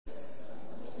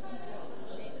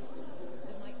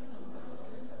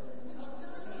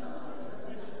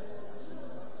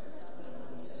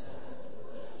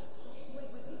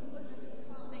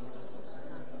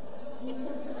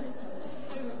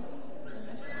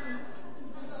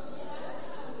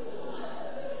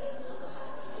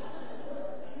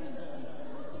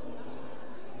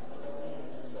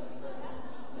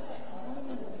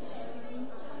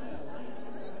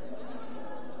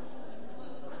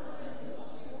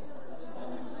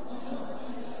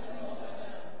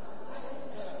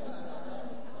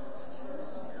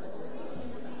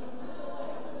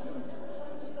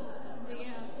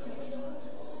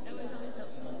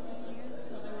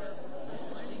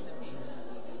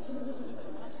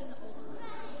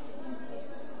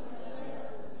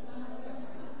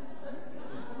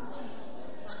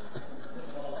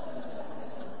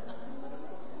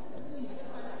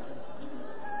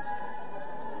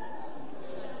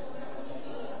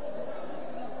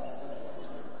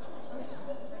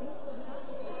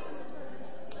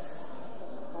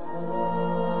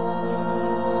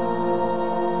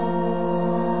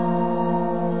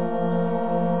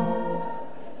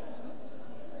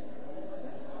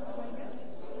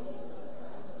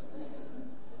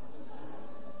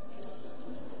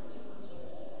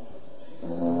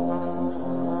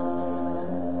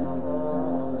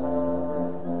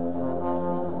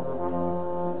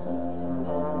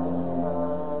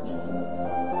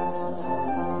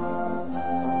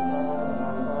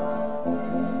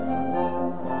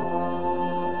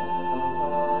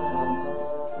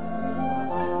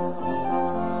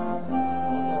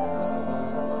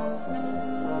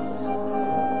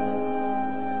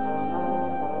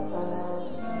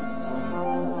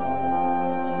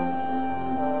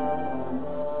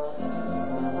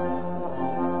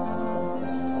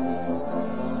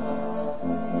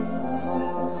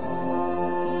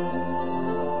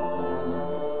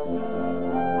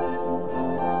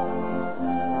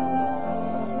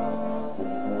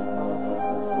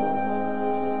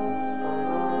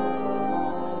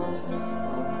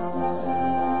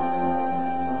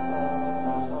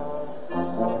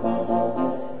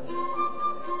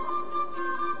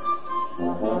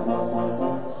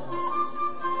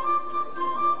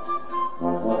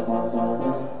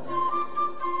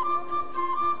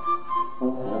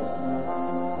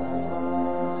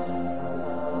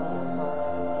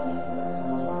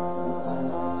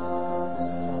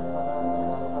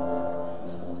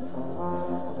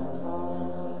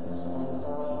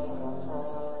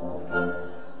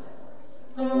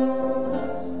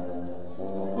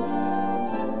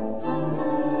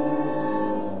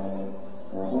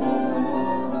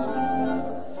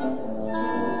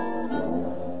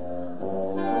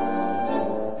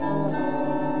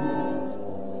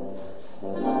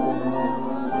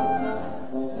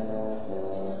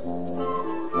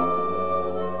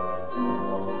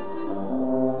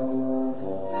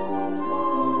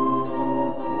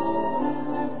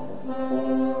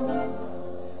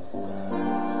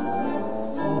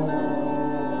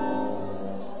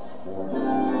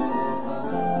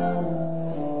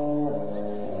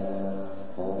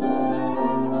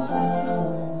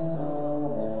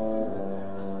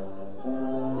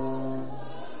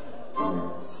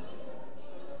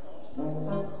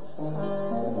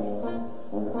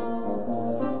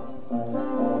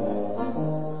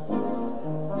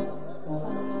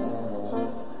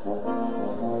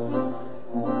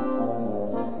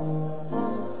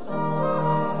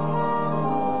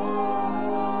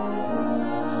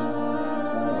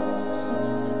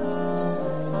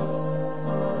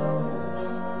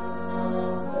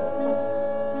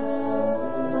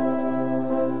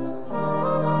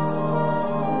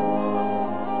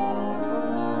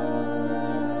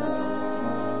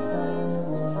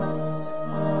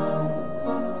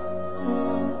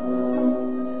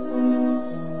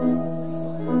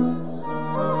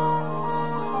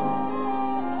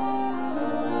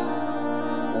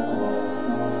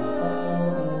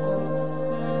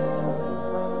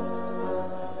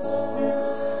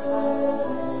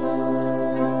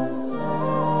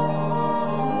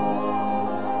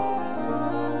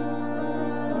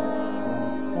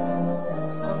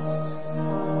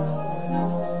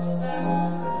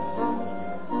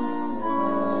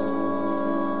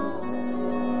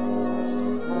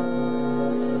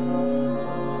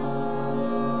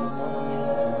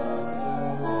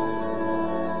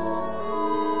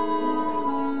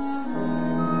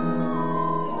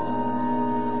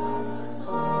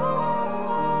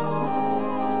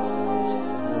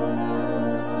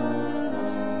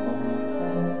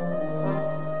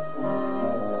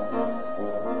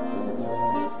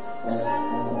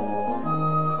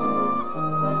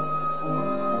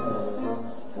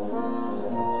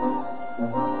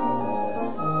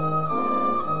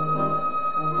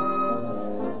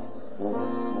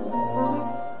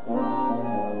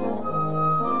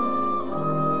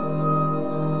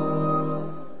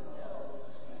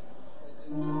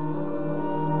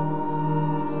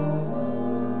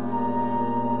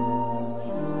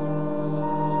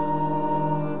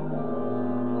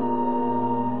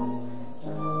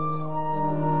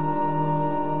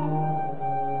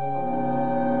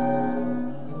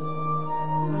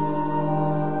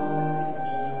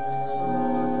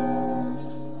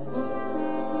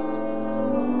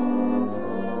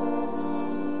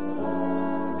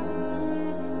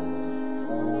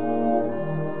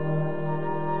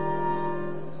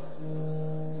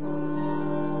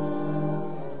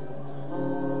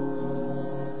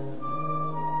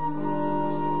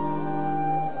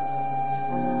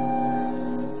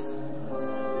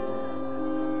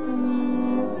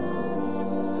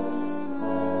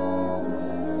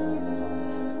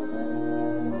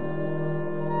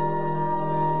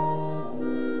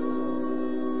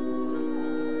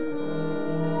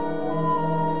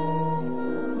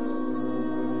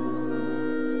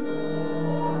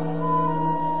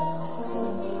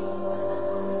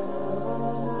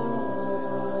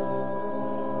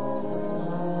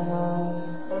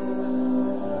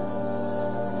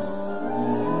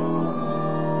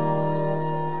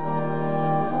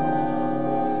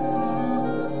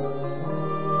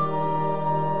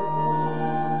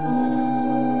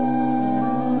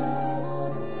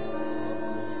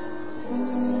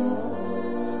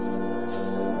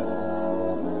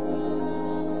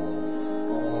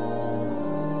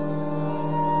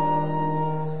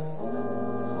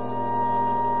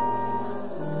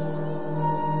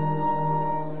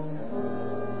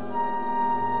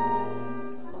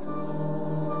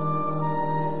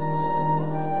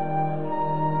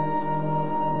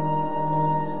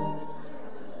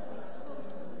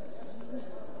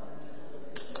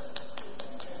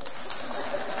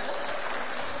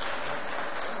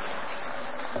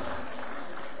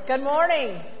Good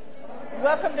morning.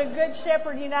 Welcome to Good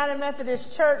Shepherd United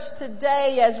Methodist Church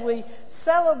today as we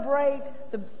celebrate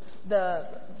the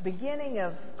beginning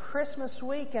of Christmas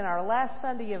week and our last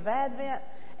Sunday of Advent,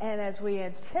 and as we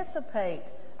anticipate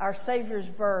our Savior's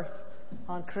birth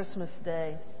on Christmas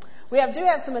Day. We do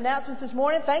have some announcements this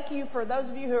morning. Thank you for those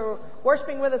of you who are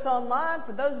worshiping with us online.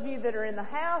 For those of you that are in the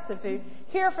house, if you're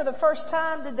here for the first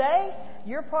time today,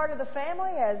 you're part of the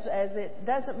family, as it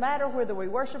doesn't matter whether we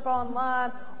worship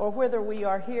online or whether we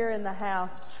are here in the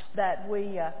house, that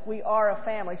we are a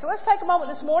family. So let's take a moment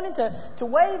this morning to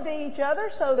wave to each other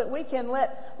so that we can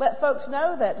let folks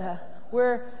know that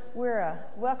we're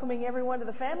welcoming everyone to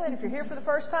the family. And if you're here for the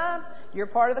first time, you're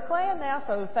part of the clan now,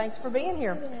 so thanks for being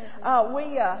here.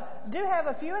 We do have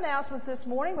a few announcements this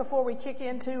morning before we kick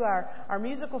into our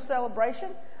musical celebration.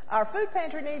 Our food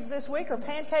pantry needs this week are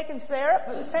pancake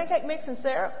mix and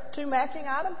syrup, 2 matching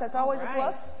items. That's always a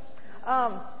plus.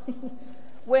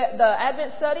 The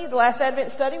Advent study, the last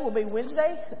Advent study, will be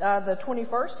Wednesday, the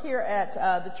 21st, here at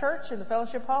the church in the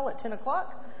fellowship hall at 10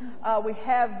 o'clock. We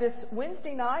have this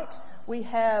Wednesday night, we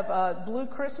have Blue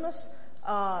Christmas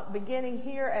beginning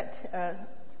here at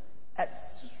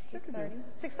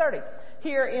 6:30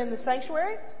 here in the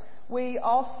sanctuary. We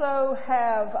also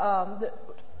have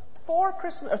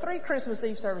 3 Christmas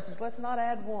Eve services. Let's not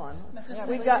add one.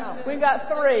 We've got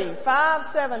 3, 5,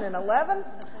 7, and 11.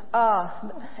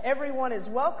 Everyone is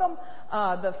welcome.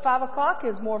 The 5 o'clock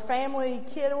is more family,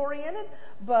 kid oriented,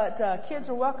 but kids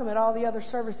are welcome at all the other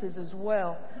services as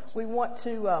well. We want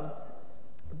to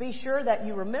be sure that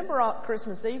you remember on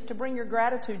Christmas Eve to bring your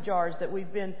gratitude jars that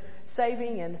we've been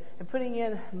saving and putting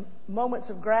in moments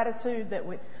of gratitude that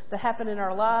happen in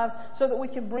our lives, so that we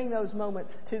can bring those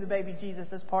moments to the baby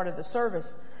Jesus as part of the service.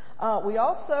 We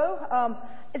also,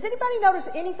 has anybody noticed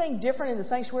anything different in the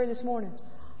sanctuary this morning?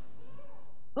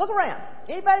 Look around.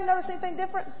 Anybody notice anything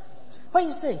different? What do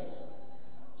you see?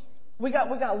 We got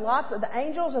lots of the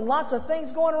angels and lots of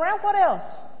things going around. What else?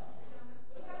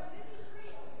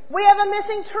 We have a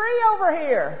missing tree over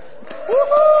here.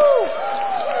 Woohoo!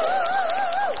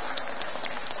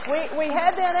 We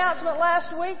had the announcement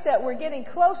last week that we're getting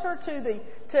closer to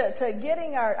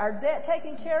getting our debt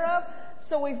taken care of.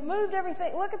 So we've moved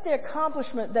everything. Look at the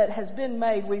accomplishment that has been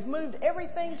made. We've moved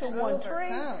everything to one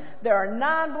tree. There are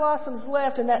 9 blossoms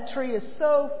left, and that tree is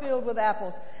so filled with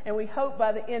apples. And we hope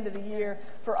by the end of the year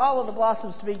for all of the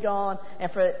blossoms to be gone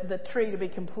and for the tree to be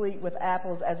complete with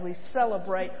apples as we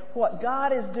celebrate what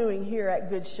God is doing here at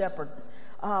Good Shepherd.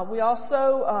 We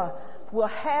also will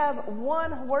have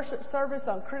one worship service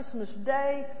on Christmas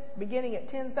Day beginning at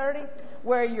 10:30,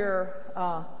 where your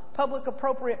public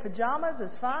appropriate pajamas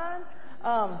is fine.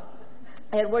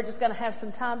 And we're just going to have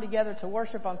some time together to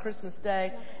worship on Christmas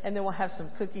Day, and then we'll have some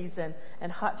cookies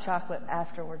and hot chocolate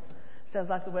afterwards. Sounds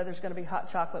like the weather's going to be hot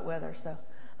chocolate weather. So,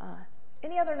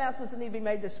 any other announcements that need to be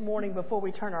made this morning before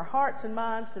we turn our hearts and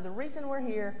minds to the reason we're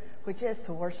here, which is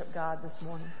to worship God this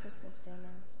morning? Christmas Day,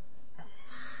 man.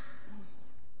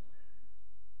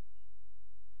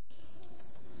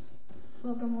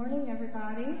 Well, good morning,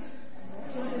 everybody.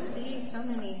 It's good to see so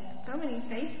many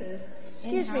faces.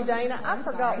 Excuse me, Dana. I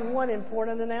forgot one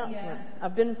important announcement.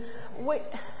 Yeah.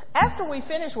 After we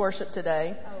finish worship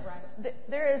today, right.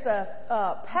 There is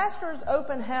a pastor's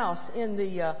open house in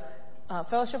the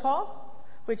fellowship hall,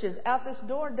 which is out this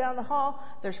door down the hall.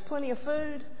 There's plenty of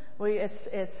food.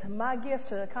 It's my gift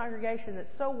to the congregation.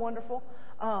 It's so wonderful,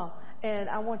 and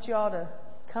I want you all to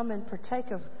come and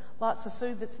partake of lots of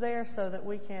food that's there, so that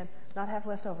we can not have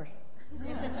leftovers.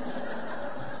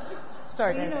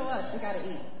 Sorry, well, Dana. you know us. We got to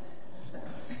eat.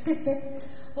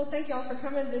 Well, thank you all for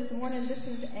coming this morning. This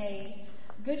is a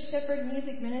Good Shepherd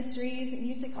Music Ministries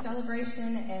music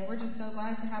celebration, and we're just so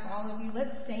glad to have all of you.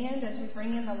 Let's stand as we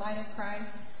bring in the light of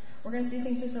Christ. We're going to do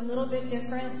things just a little bit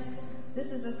different. This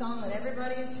is a song that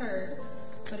everybody has heard,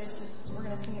 but we're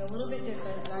going to sing it a little bit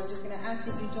different, and I'm just going to ask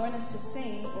that you join us to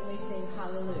sing when we sing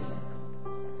Hallelujah.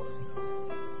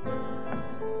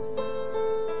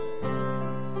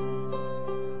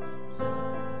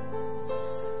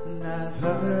 I've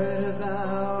heard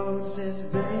about this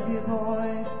baby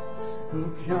boy who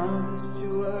comes to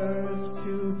earth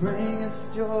to bring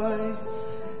us joy,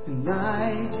 and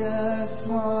I just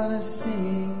want to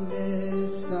sing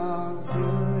this song to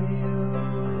you.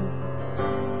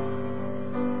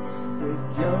 It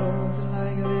goes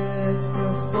like this: the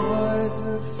 4th,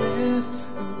 the 5th,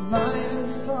 the minor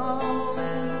fall,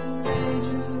 and the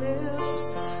major lifts.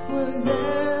 With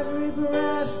every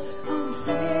breath I'm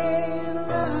singing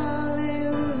hallelujah.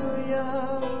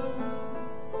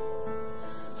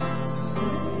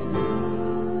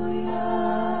 Hallelujah.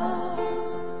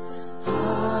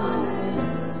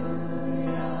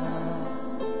 Hallelujah.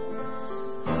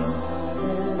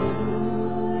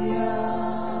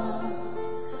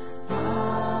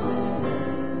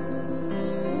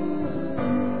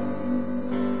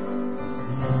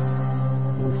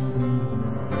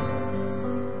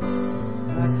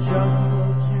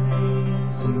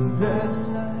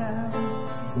 Bethlehem,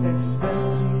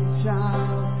 expecting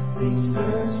child, they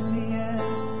search the end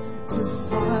to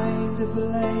find a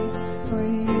place for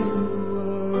you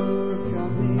were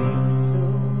coming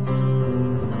soon.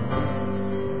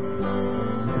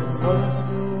 There was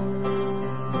no room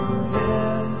for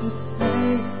him to stay,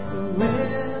 but when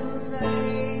the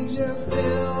manger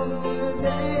filled with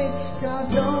day,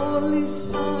 God's only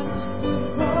Son was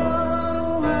born.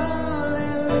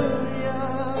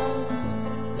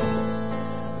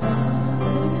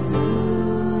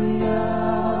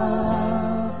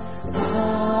 Oh,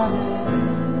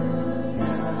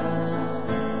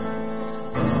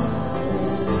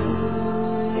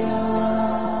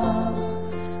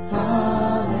 hallelujah.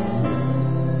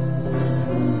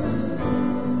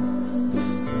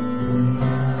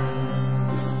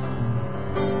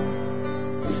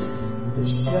 The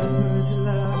shepherds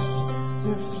left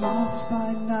their flocks by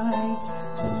night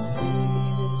to see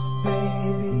this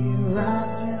baby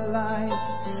wrapped in light.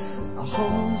 A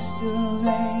host of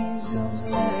angels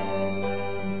led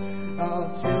them up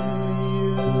to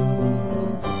you.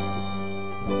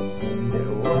 It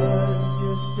was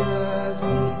just as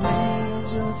the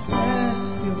angel said,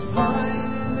 you'll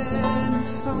find him in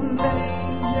a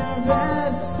manger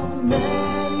bed,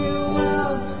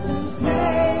 Emmanuel, the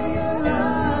Savior.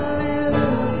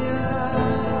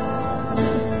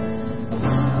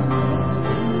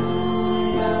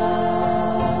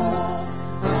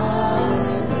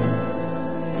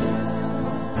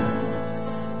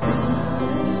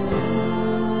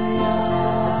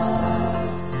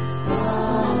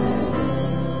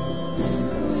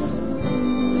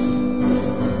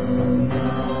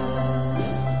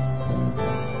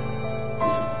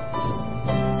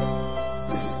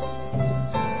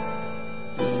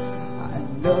 I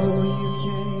know you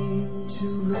came to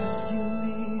rescue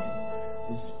me.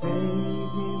 This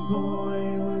baby boy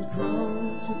would grow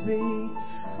to be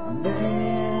a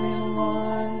man and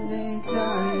one day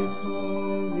die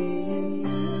for me and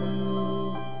you.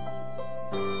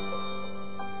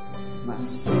 My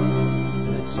sins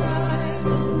were dry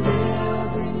and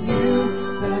nailed in you.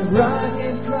 That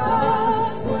rugged cross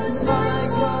was my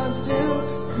cross too.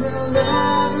 Till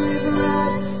every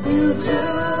breath you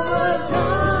drew was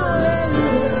hallelujah.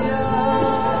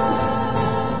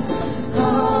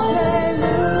 Hallelujah.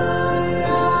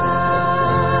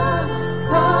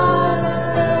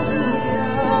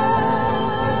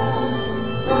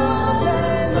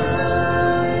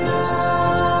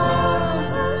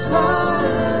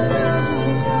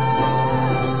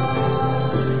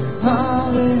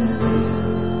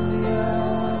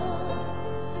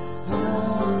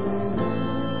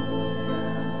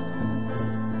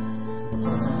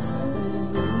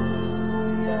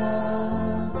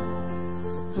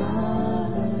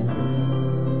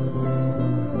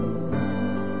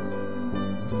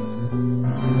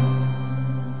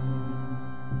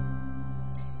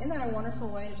 Isn't that a wonderful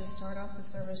way to just start off the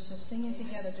service, just singing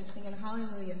together, just singing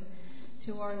hallelujah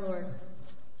to our Lord?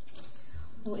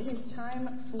 Well, it is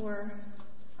time for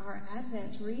our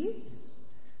Advent wreath,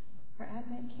 our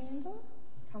Advent candle.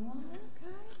 Come on up,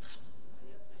 guys.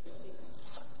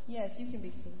 Yes, you can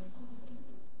be seated.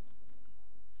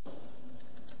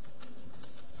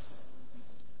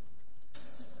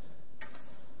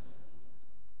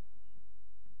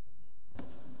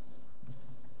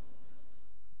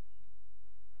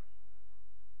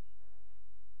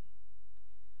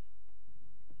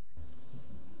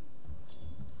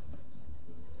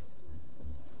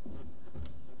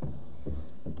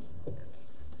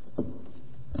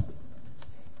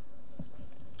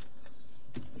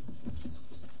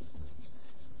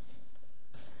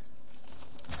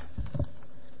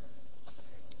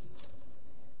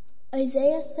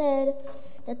 Isaiah said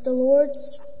that the Lord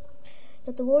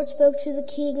spoke to the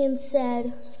king and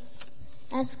said,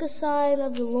 "Ask a sign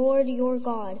of the Lord your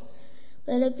God.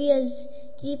 Let it be as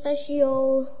deep as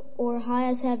Sheol or high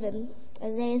as heaven."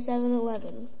 Isaiah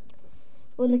 7:11.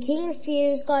 When the king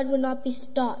refused, God would not be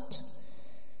stopped.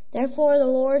 Therefore the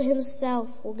Lord himself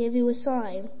will give you a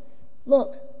sign.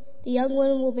 Look, the young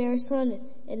one will bear a son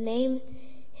and name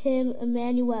him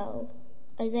Emmanuel.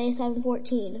 Isaiah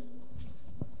 7:14.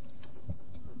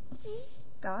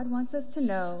 God wants us to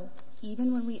know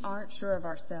even when we aren't sure of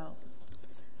ourselves.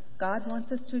 God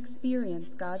wants us to experience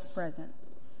God's presence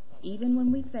even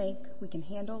when we think we can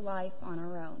handle life on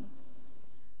our own.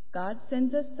 God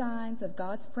sends us signs of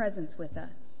God's presence with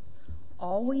us.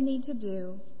 All we need to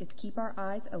do is keep our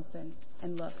eyes open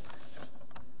and look.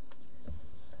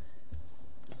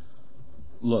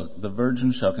 Look, the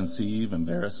virgin shall conceive and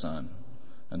bear a son,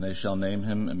 and they shall name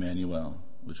him Emmanuel,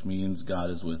 which means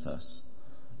God is with us.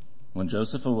 When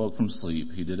Joseph awoke from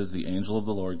sleep, he did as the angel of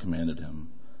the Lord commanded him.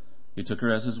 He took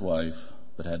her as his wife,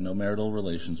 but had no marital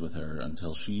relations with her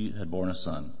until she had borne a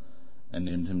son, and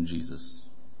named him Jesus.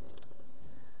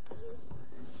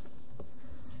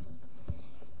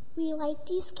 We light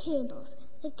these candles,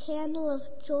 the candle of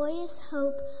joyous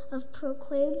hope, of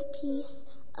proclaimed peace,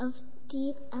 of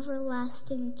deep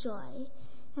everlasting joy.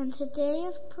 And today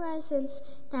of presence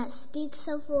that speaks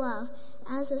of love,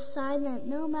 as a sign that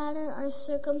no matter our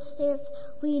circumstance,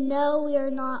 we know we are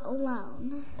not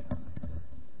alone.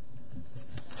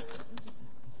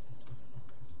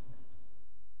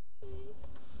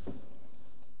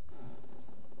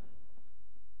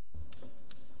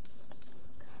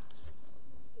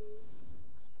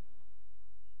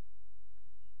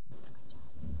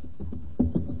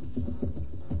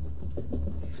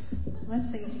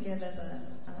 Let's sing together the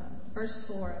verse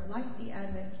 4, Light the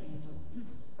Advent Candle.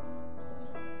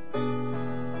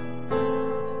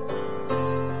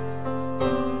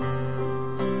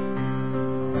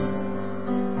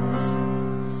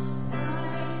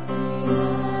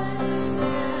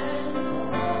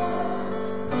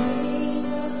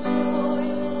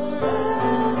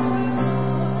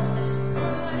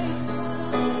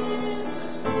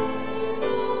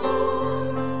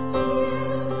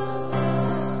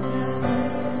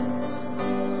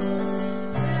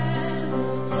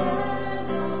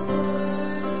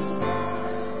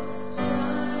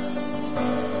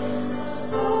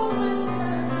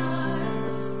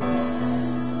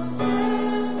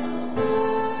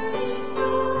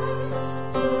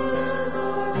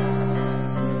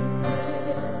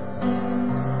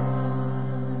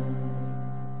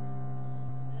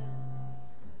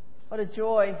 What a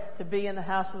joy to be in the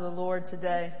house of the Lord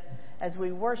today. As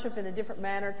we worship in a different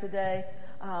manner today,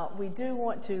 we do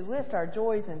want to lift our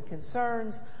joys and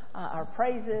concerns, our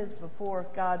praises before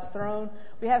God's throne.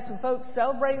 We have some folks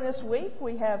celebrating this week.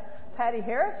 We have Patty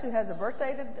Harris, who has a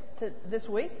birthday this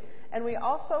week. And we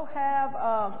also have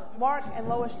Mark and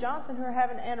Lois Johnson, who are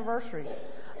having anniversaries.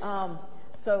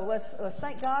 So let's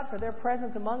thank God for their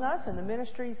presence among us and the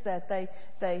ministries that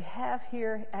they have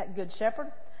here at Good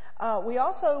Shepherd. We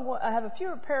also have a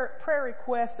few prayer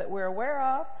requests that we're aware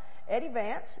of. Eddie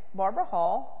Vance, Barbara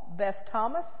Hall, Beth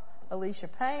Thomas, Alicia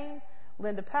Payne,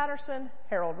 Linda Patterson,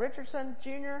 Harold Richardson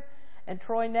Jr., and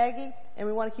Troy Nagy. And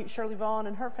we want to keep Shirley Vaughn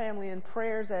and her family in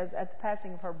prayers at the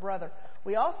passing of her brother.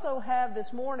 We also have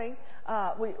this morning,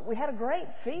 we had a great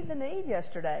Feed the Need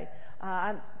yesterday.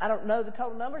 I don't know the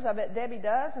total numbers. I bet Debbie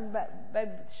does, and maybe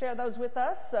share those with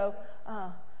us. So,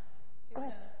 It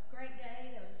was a great day.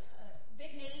 There was a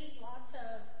big need, lots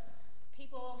of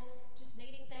people just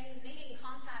needing things, needing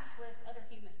contact with other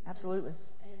humans. Absolutely.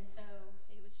 And so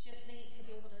it was just neat to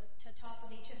be able to talk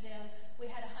with each of them. We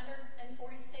had 146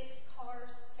 cars,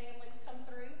 families come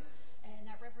through, and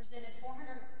that represented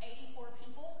 484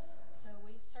 people. So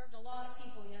we served a lot of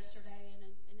people yesterday, and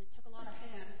it took a lot of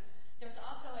hands. There was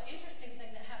also an interesting thing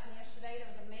that happened yesterday.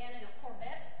 There was a man in a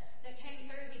Corvette that came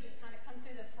through. He just kind of come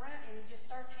through the front, and he just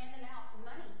starts handing out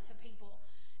money to people.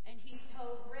 And he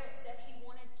told Rick that he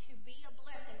wanted to be a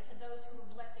blessing to those who were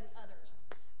blessing others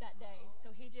that day.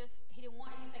 So he didn't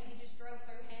want anything. He just drove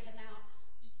through handing out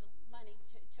just money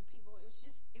to people.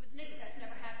 It was neat. That's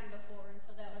never happened before, and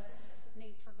so that was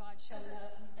neat for God showing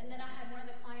up. And then I had one of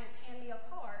the clients hand me a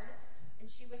card, and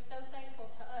she was so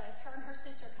thankful to us. Her and her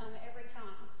sister come every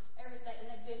time, and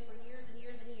they've been for years and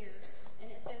years and years. And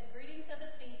it says, "Greetings of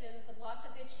the season with lots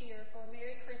of good cheer for a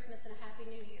Merry Christmas and a Happy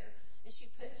New Year." And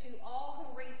she put to all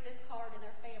who reads this card and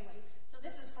their family. So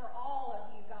this is for all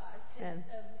of you guys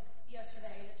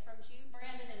yesterday. And it's from June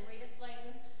Brandon and Rita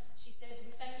Slayton. She says, "We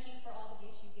thank you for all the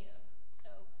gifts you give." So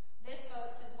this,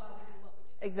 folks, is why we do what we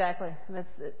do. Exactly.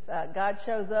 God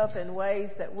shows up in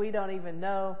ways that we don't even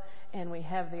know, and we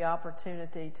have the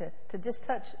opportunity to just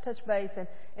touch base.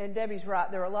 And Debbie's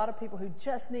right. There were a lot of people who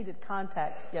just needed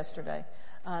contact yesterday,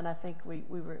 and I think we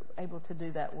were able to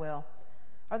do that well.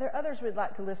 Are there others we'd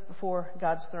like to lift before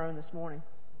God's throne this morning?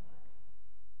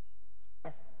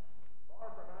 Yes.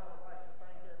 Barbara and I would like to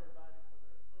thank everybody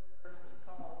for their prayers and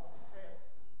calls and texts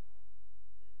and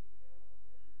emails and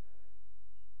everything.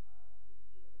 She's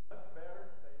doing much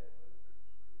better. They had moved her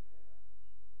to rehab, and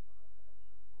we'll start that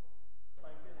Monday morning.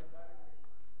 Thank everybody.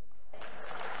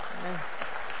 Amen.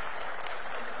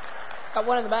 Got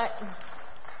one in the back.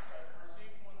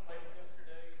 Received one late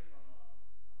yesterday from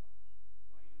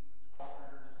Wayne and Linda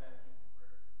Carpenter, just asking for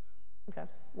prayers for them. Okay.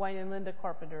 Wayne and Linda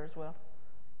Carpenter as well.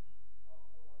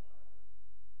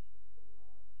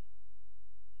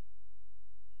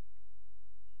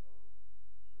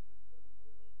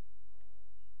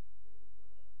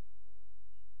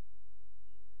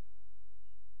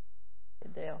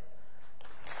 Good deal.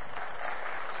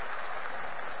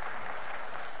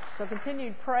 So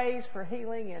continued praise for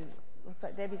healing, and looks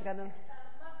like Debbie's got another.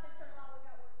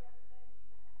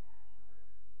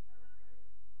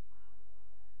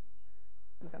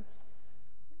 Okay.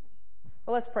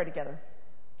 Well, let's pray together.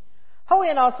 Holy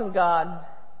and awesome God,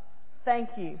 thank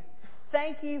you.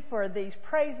 Thank you for these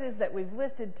praises that we've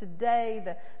lifted today,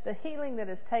 the healing that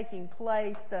is taking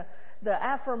place, the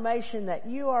affirmation that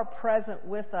you are present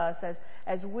with us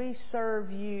as we serve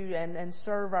you and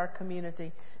serve our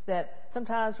community. That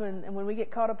sometimes when we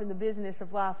get caught up in the business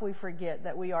of life, we forget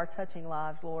that we are touching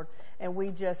lives, Lord. And we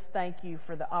just thank you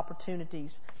for the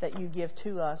opportunities that you give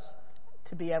to us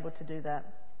to be able to do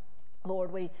that.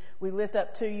 Lord, we lift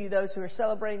up to you those who are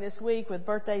celebrating this week with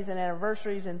birthdays and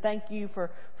anniversaries, and thank you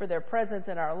for their presence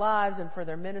in our lives and for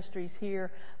their ministries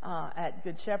here at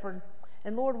Good Shepherd.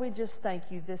 And Lord, we just thank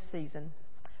you this season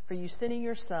for you sending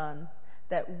your Son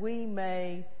that we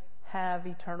may have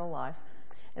eternal life.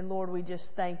 And Lord, we just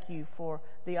thank you for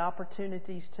the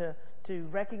opportunities to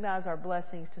recognize our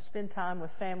blessings, to spend time with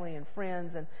family and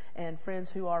friends friends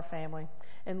who are family.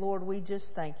 And Lord, we just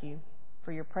thank you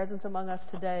for your presence among us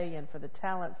today and for the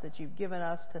talents that you've given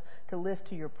us to lift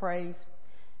to your praise.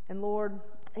 And Lord,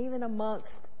 even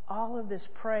amongst all of this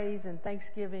praise and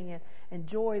thanksgiving and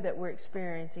joy that we're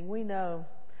experiencing, we know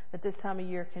that this time of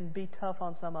year can be tough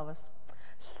on some of us.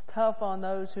 It's tough on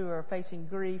those who are facing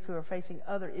grief, who are facing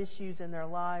other issues in their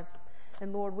lives.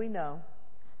 And Lord, we know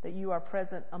that you are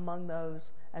present among those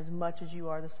as much as you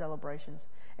are the celebrations.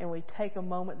 And we take a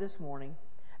moment this morning,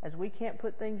 as we can't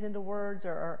put things into words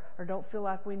or don't feel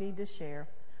like we need to share,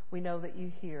 we know that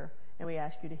you hear, and we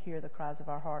ask you to hear the cries of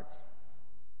our hearts.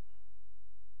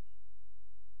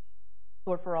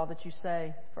 Lord, for all that you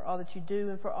say, for all that you do,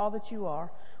 and for all that you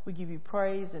are, we give you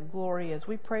praise and glory as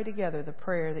we pray together the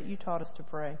prayer that you taught us to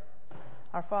pray.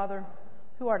 Our Father,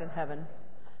 who art in heaven,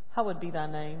 hallowed be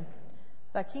thy name.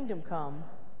 Thy kingdom come,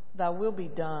 thy will be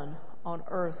done on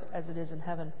earth as it is in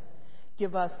heaven.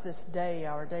 Give us this day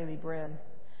our daily bread.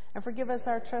 And forgive us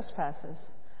our trespasses,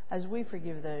 as we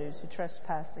forgive those who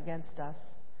trespass against us.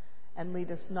 And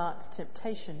lead us not to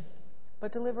temptation,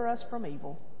 but deliver us from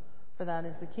evil. For thine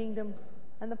is the kingdom,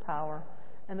 and the power,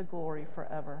 and the glory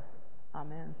forever.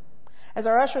 Amen. As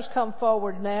our ushers come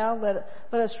forward now, let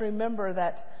us remember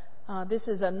that this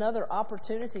is another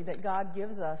opportunity that God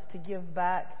gives us to give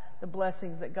back the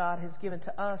blessings that God has given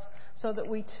to us, so that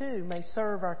we too may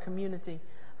serve our community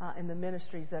in the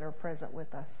ministries that are present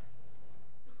with us.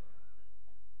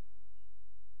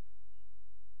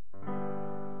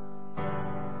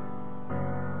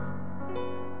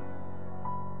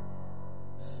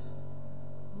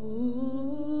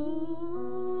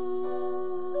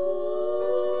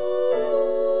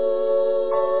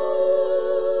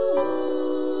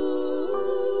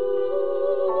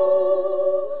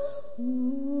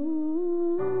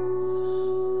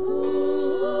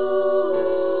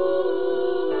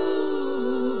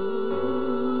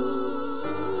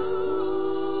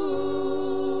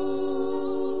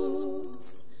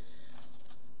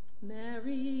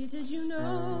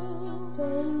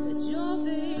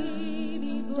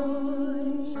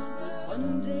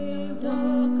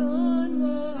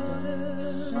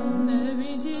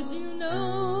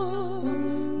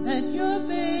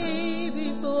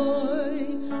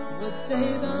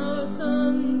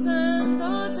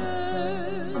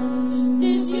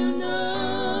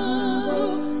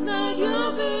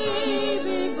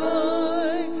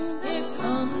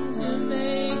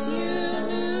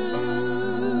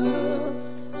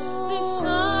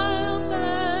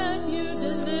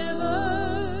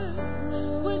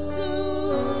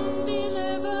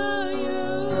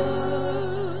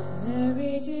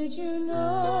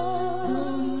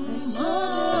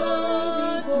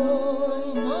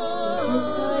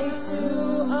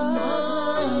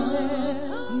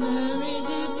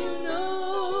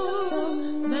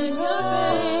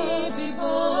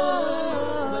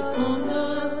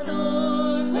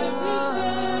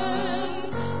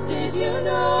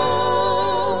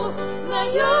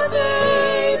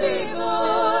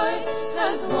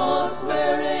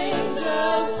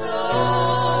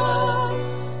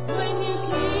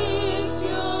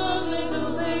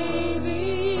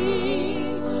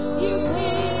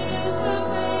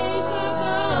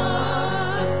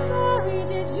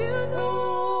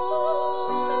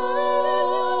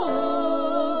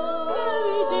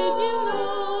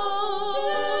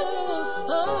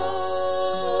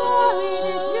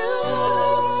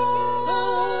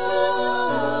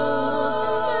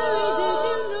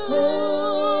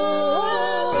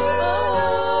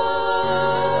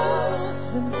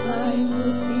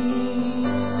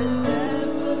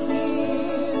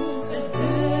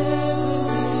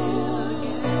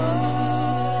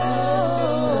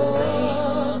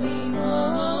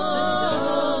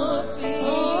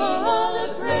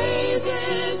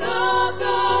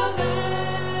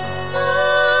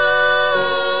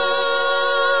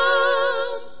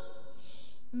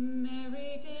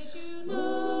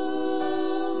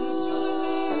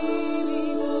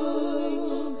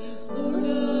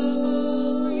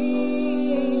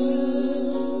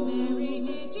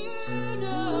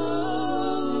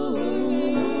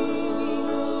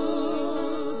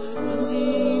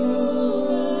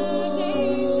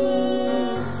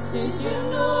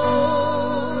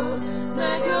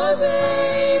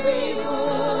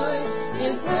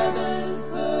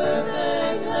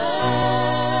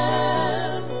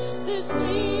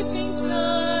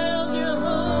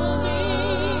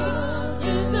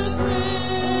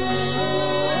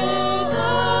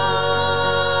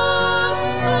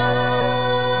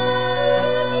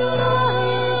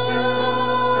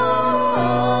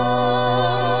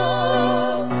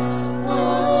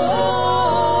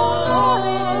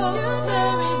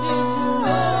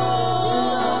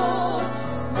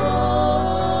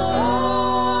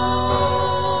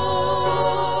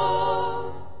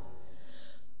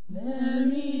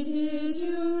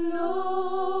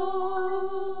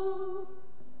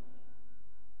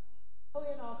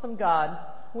 Awesome God,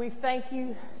 we thank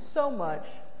you so much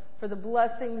for the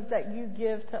blessings that you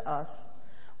give to us.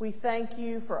 We thank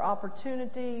you for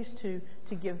opportunities to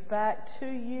give back to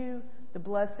you the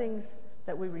blessings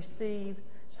that we receive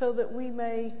so that we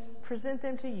may present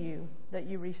them to you, that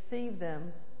you receive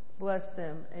them, bless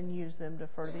them, and use them to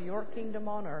further your kingdom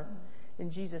on earth.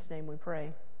 In Jesus' name we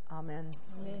pray. Amen.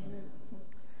 Amen.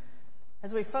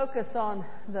 As we focus on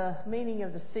the meaning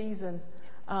of the season,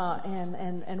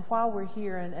 and while we're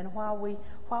here and while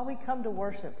we come to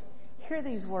worship, hear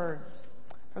these words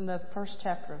from the first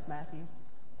chapter of Matthew.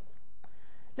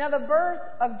 Now the birth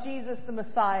of Jesus the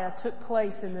Messiah took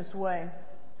place in this way.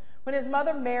 When his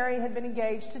mother Mary had been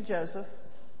engaged to Joseph,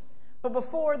 but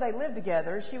before they lived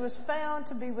together, she was found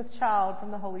to be with child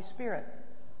from the Holy Spirit.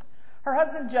 Her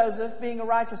husband Joseph, being a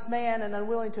righteous man and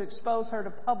unwilling to expose her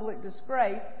to public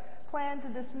disgrace, planned to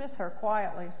dismiss her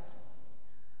quietly.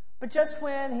 But just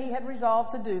when he had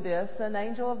resolved to do this, an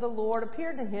angel of the Lord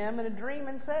appeared to him in a dream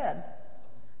and said,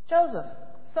 Joseph,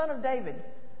 son of David,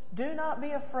 do not be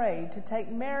afraid to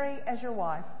take Mary as your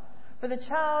wife, for the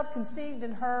child conceived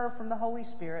in her from the Holy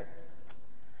Spirit.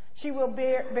 She will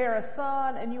bear a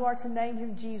son, and you are to name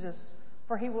him Jesus,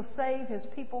 for he will save his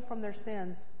people from their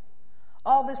sins.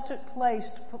 All this took place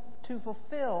to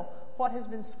fulfill what has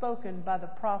been spoken by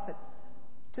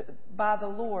the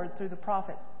Lord through the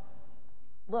prophet.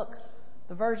 Look,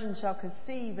 the virgin shall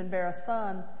conceive and bear a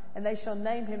son, and they shall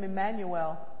name him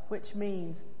Emmanuel, which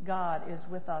means God is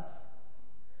with us.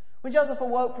 When Joseph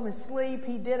awoke from his sleep,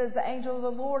 he did as the angel of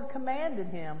the Lord commanded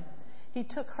him. He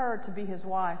took her to be his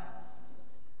wife.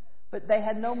 But they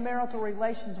had no marital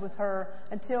relations with her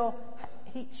until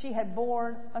she had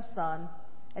borne a son,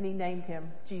 and he named him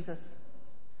Jesus.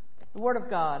 The word of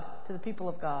God to the people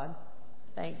of God.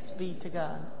 Thanks be to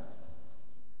God.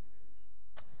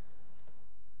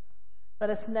 Let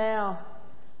us now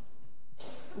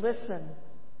listen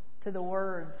to the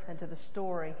words and to the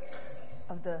story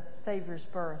of the Savior's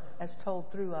birth as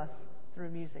told through us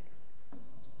through music.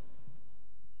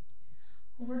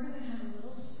 We're going to have a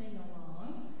little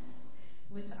sing-along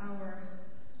with our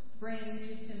brand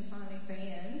new symphonic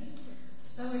band.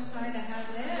 So excited to have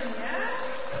them, yeah?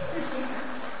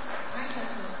 I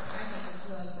just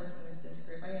love working with this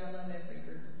group. I mean, I love every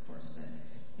group, of course, but,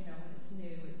 when it's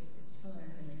new, it's fun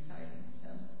and exciting.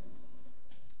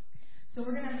 So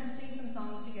we're going to sing some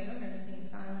songs together. We're going to sing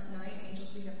Silent Night,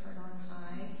 Angels We Have Heard on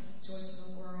High, Joys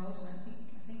of the World, and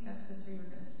I think that's the three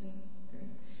we're going to sing through.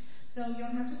 So you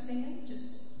don't have to stand, just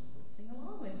sing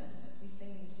along with us as we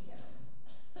sing these together.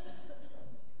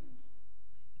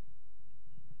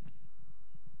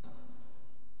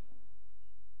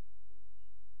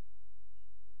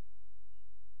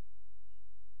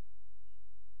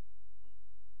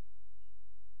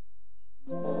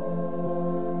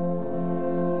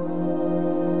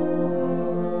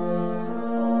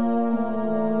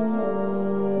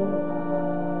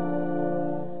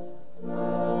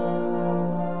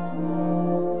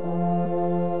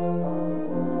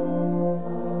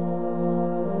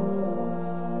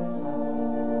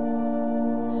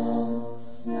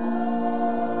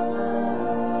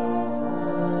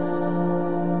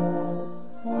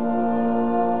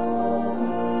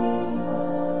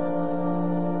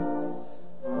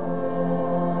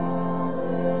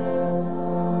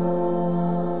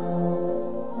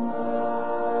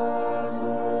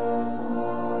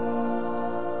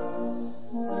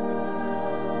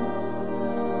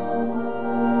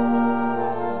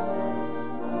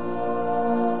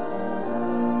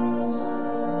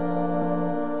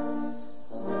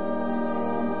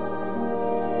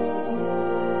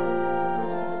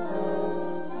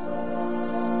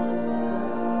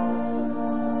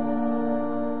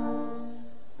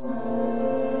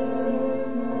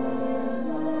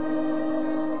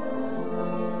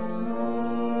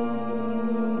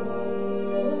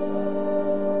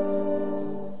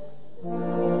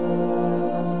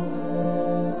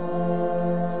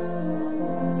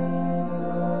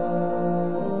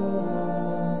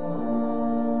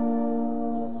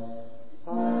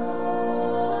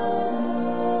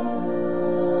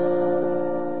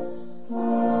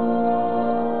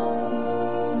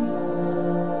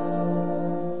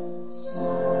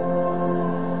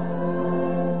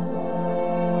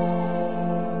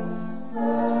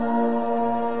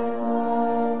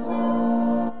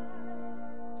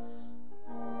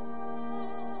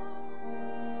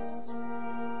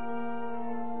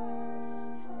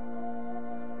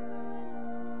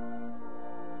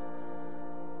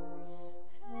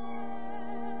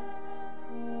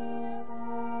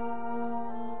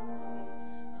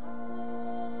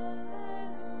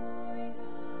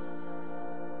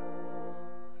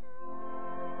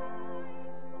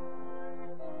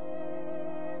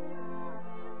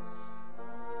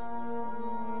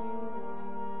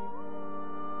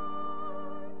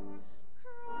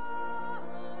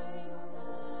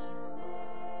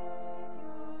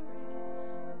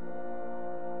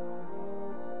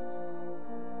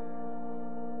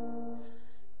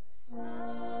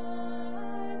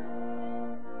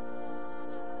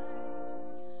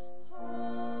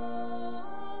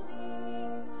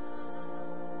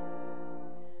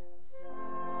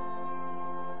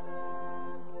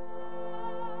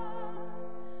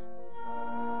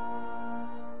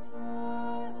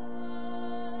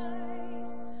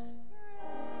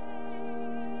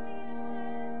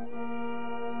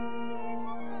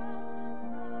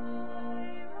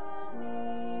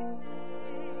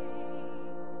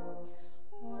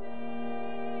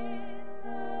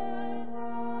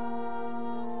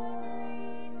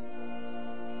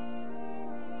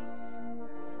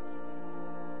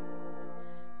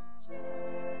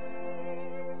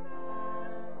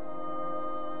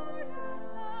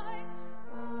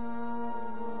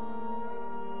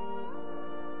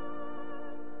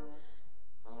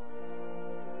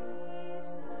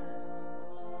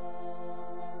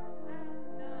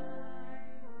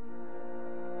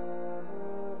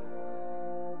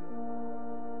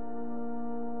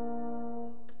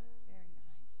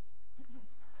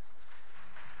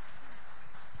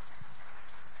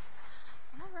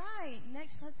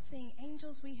 sing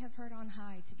Angels We Have Heard on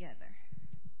High together.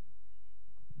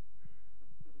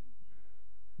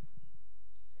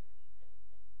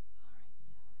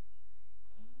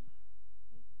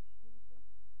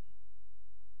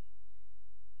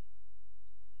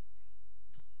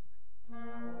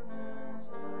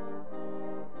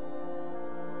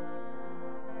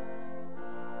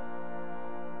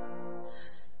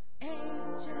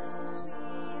 Angels we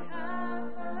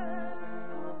have heard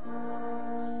of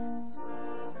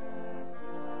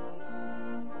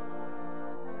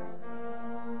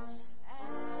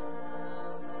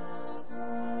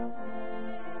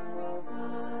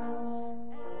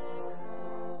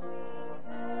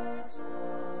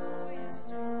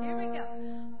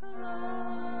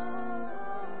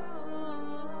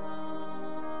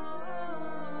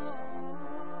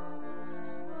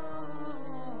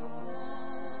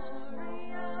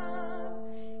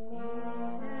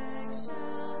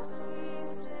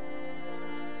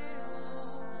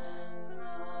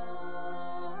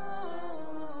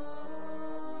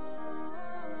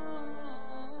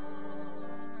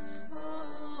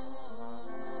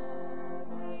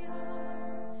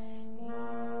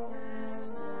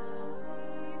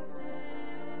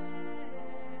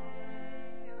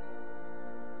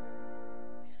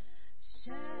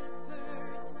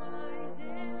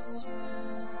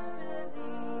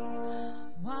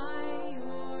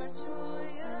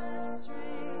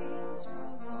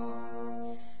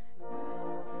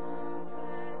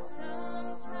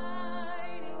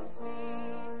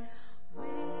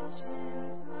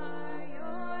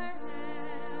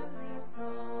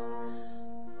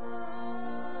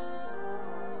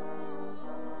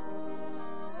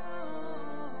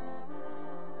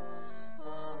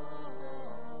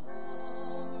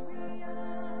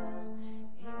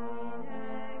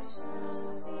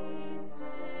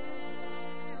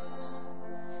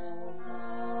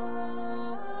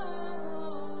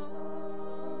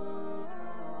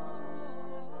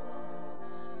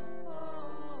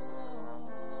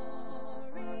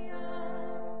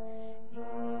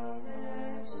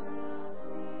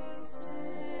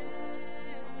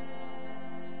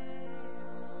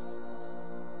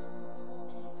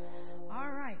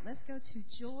high, let's go to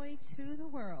Joy to the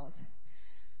World.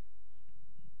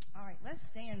 All right, let's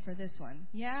stand for this one.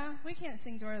 Yeah, we can't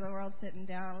sing Joy to the World sitting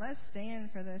down. Let's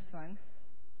stand for this one.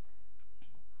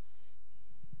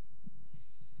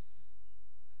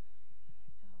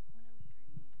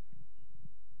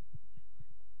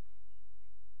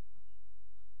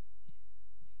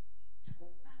 So,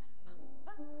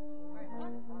 103. All right,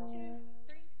 1, 2,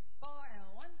 3, 4, and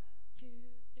 1, 2,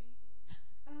 3.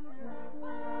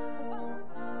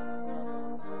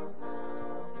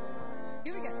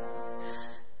 Here we go.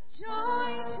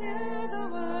 Joy to the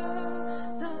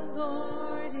world, the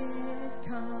Lord is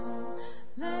come.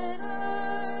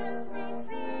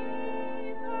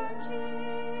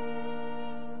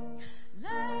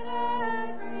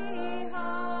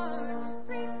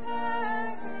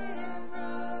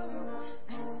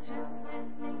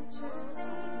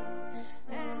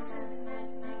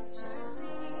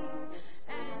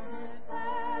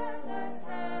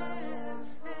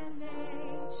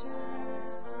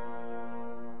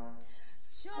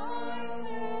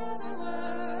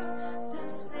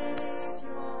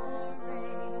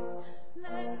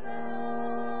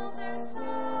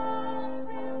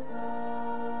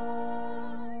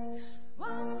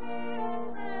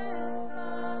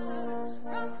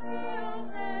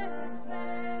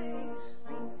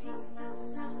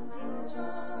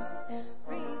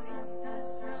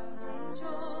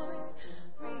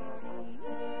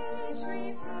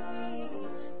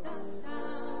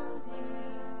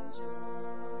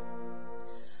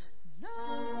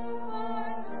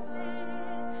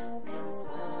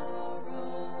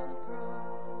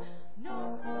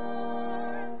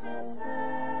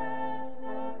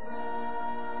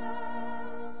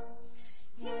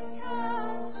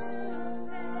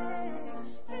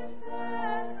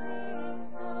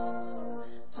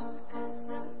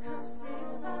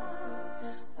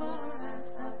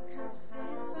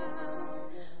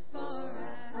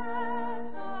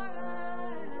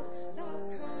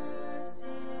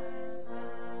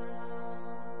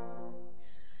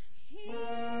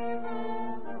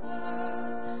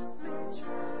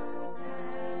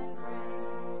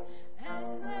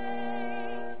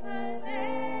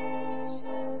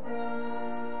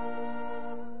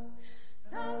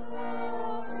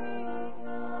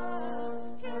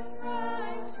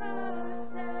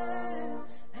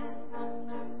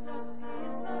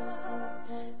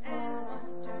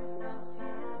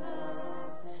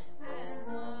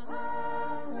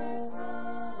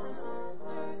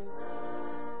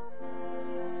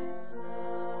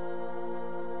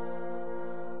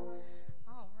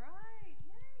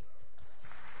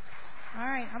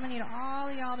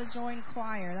 join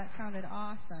choir. That sounded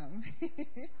awesome.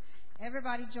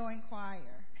 Everybody join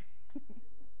choir.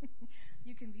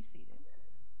 You can be seated.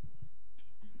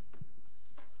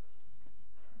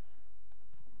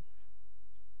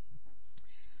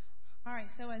 All right,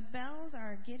 so as bells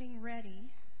are getting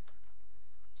ready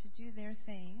to do their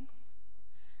thing,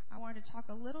 I wanted to talk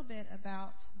a little bit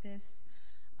about this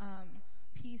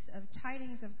piece of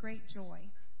Tidings of Great Joy.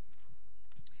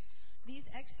 These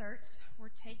excerpts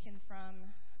were taken from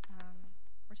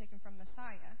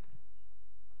Messiah,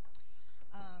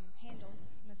 Handel's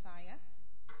Messiah,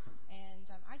 and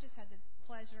I just had the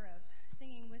pleasure of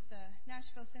singing with the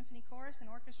Nashville Symphony Chorus and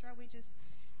Orchestra. We just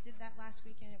did that last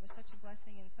weekend. It was such a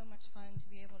blessing and so much fun to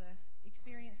be able to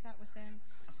experience that with them.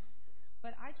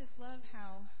 But I just love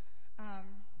how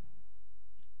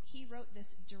he wrote this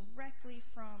directly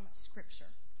from Scripture.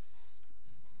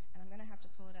 And I'm going to have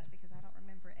to pull it up because I don't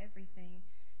remember everything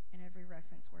and every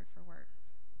reference word for word.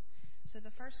 So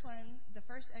the first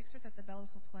excerpt that the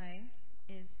bells will play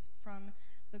is from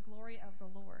The Glory of the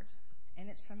Lord. And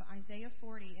it's from Isaiah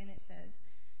 40, and it says,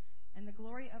 "And the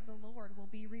glory of the Lord will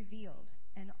be revealed,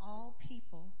 and all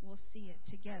people will see it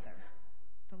together.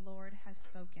 The Lord has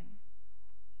spoken."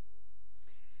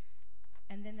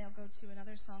 And then they'll go to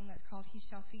another song that's called "He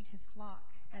Shall Feed His Flock,"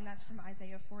 and that's from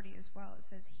Isaiah 40 as well. It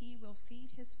says, "He will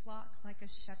feed his flock like a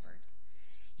shepherd.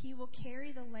 He will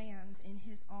carry the lambs in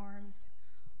his arms,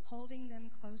 holding them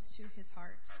close to his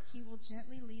heart. He will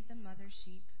gently lead the mother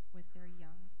sheep with their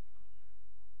young."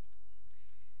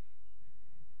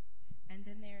 And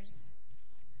then there's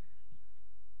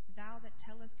 "Thou that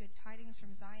tellest good tidings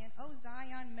from Zion, O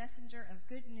Zion, messenger of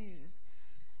good news.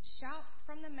 Shout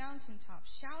from the mountaintop.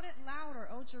 Shout it louder,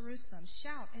 O Jerusalem.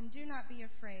 Shout and do not be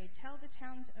afraid. Tell the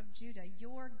towns of Judah,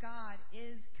 your God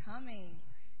is coming."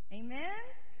 Amen?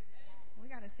 We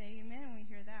got to say amen when we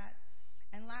hear that.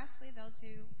 And lastly, they'll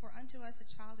do "For unto us a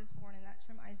child is born," and that's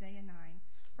from Isaiah 9.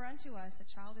 "For unto us a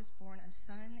child is born, a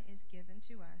son is given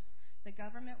to us. The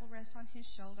government will rest on his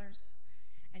shoulders,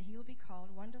 and he will be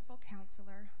called Wonderful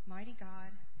Counselor, Mighty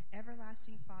God,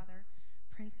 Everlasting Father,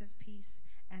 Prince of Peace."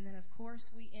 And then, of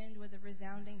course, we end with a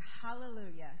resounding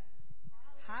hallelujah.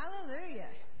 Hallelujah.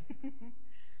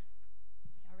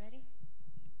 Y'all ready?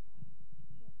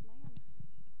 Yes, ma'am.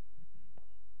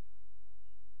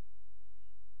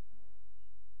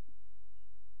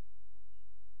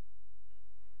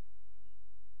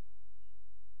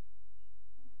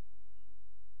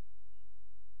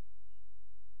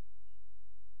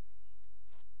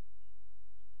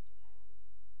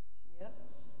 Yep.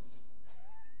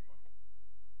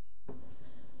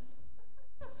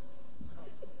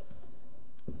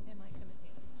 It might come in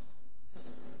handy.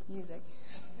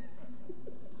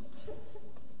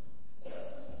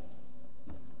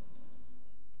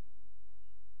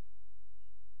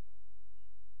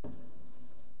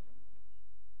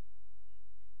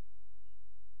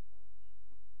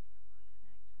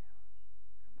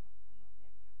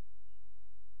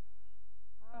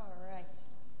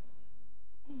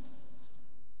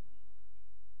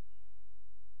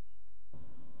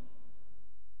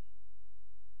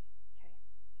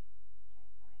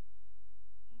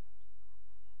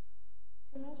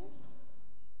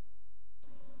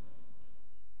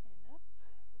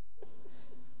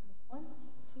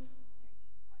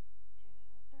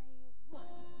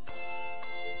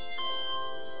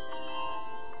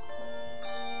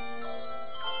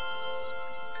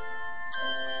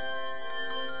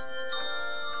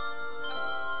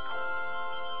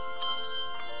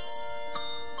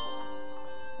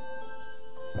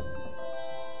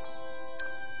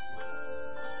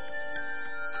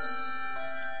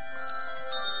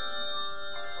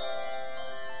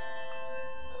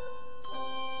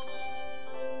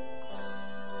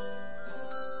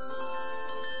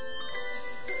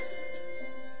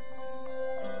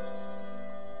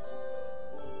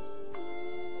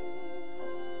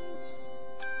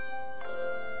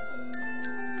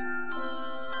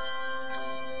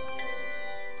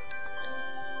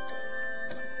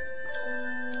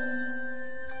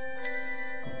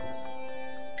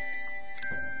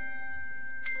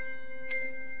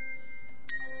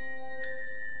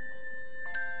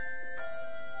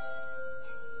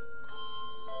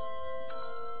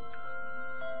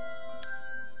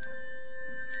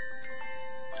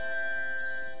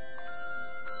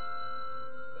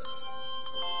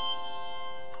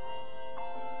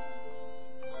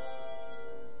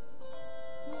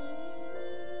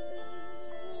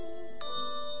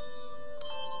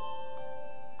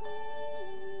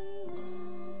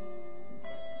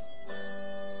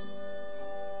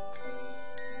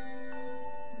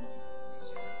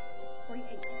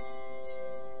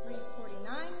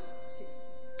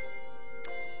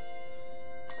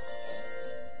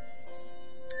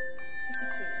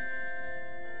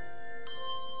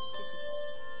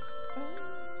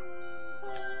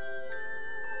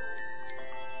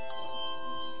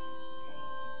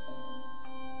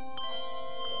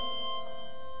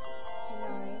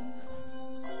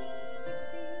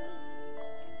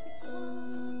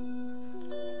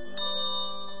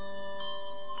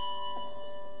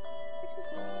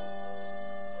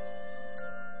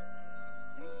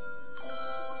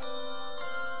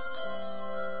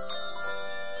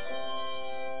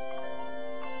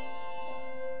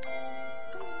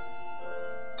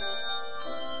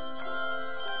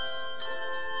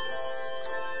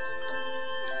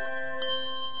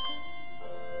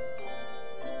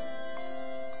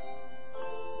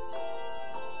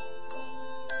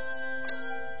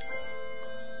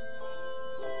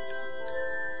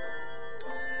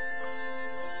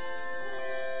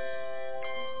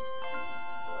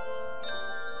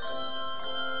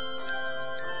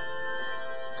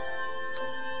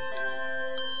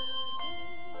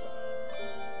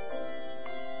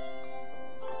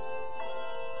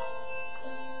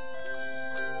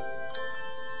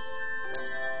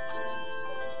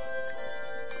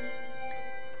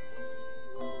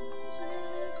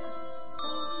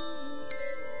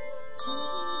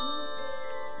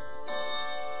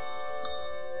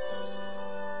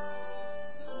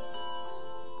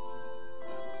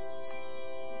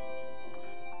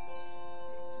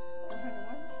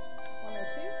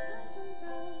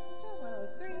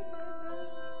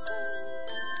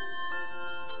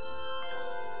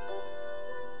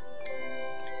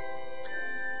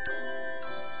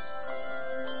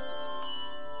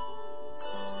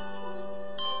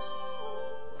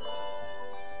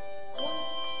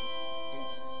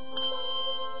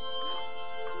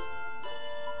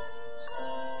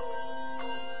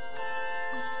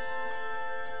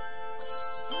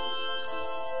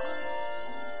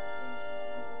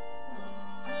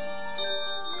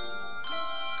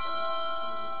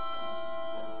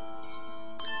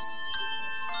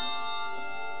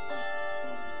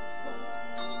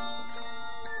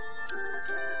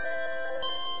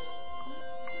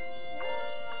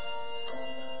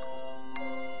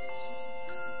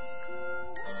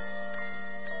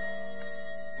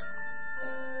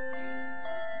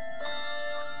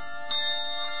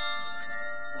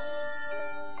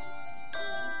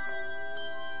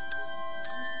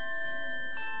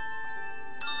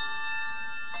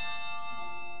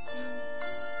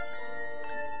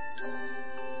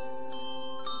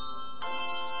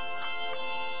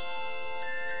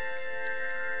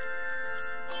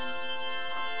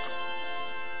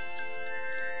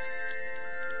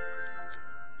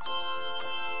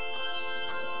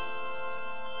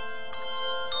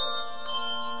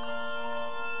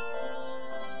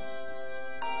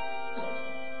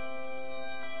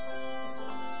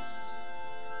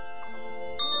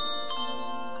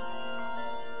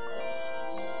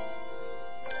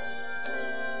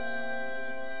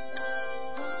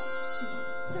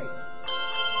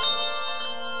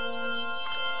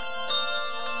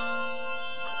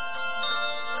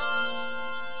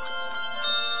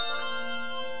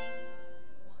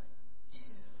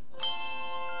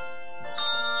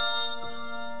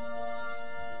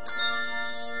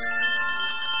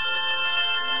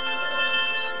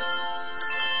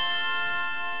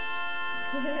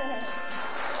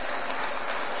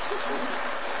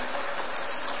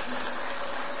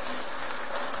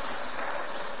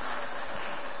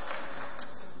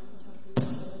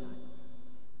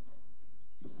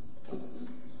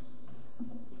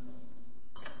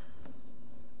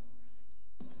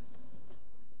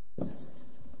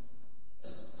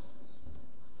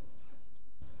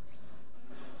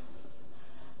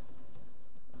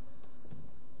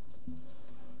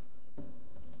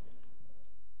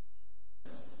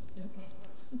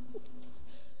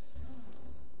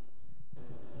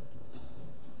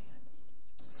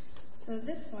 So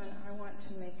this one, I want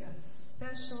to make a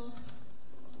special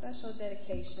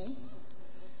dedication.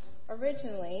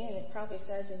 Originally, and it probably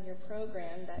says in your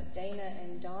program that Dana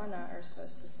and Donna are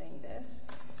supposed to sing this.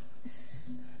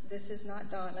 This is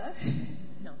not Donna.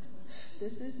 No.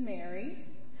 This is Mary.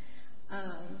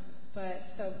 But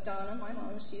so Donna, my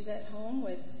mom, she's at home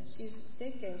she's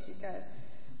sick and she's got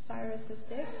Cyrus is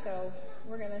sick. So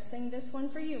we're going to sing this one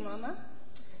for you, Mama.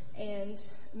 And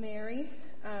Mary,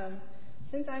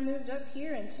 since I moved up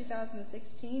here in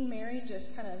 2016, Mary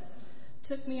just kind of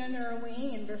took me under her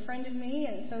wing and befriended me,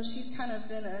 and so she's kind of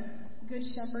been a good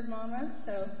shepherd mama,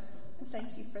 so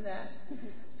thank you for that.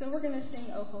 So we're going to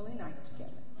sing O Holy Night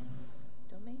together.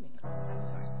 Don't make me cry. I'm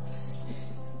sorry.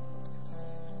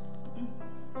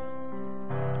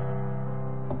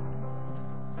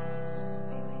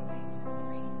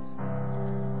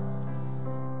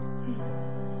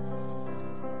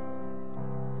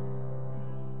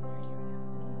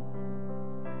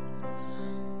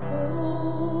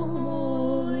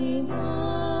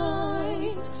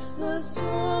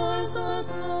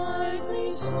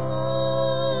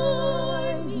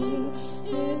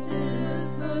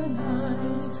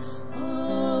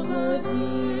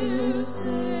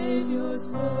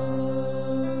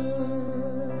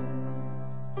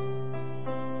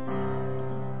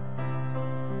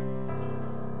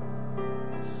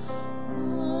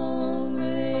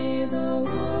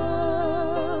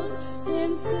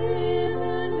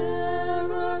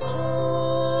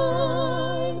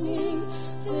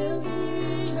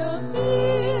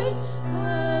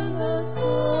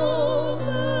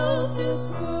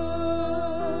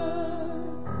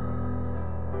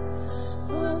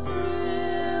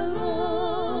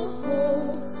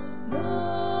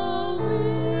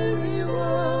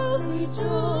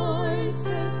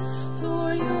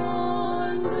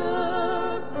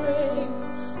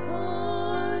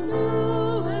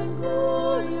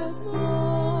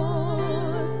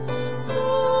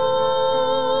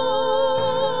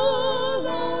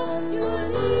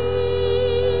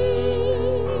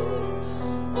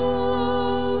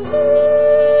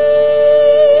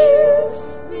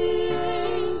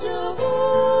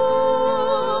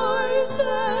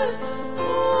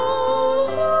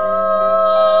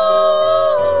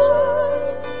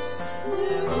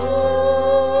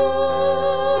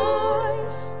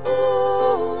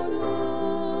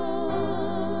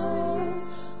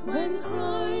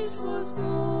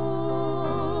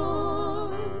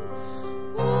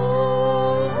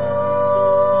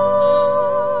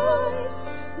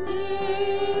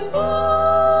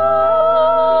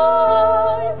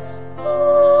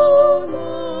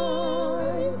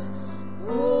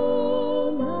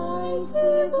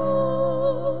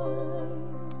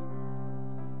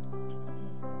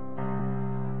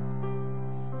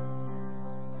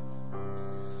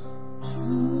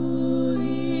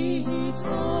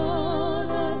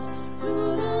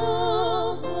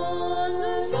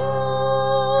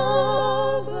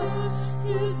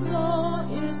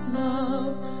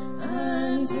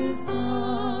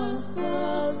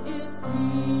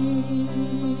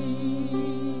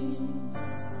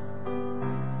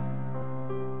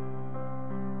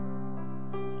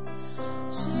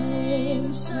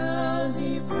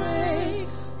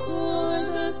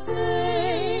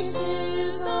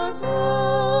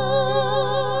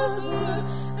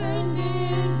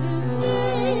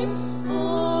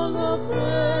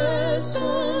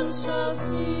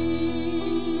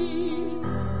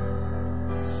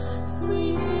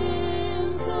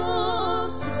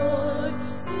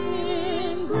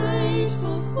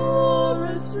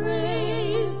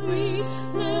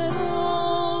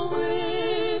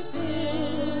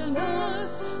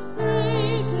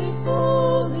 Praise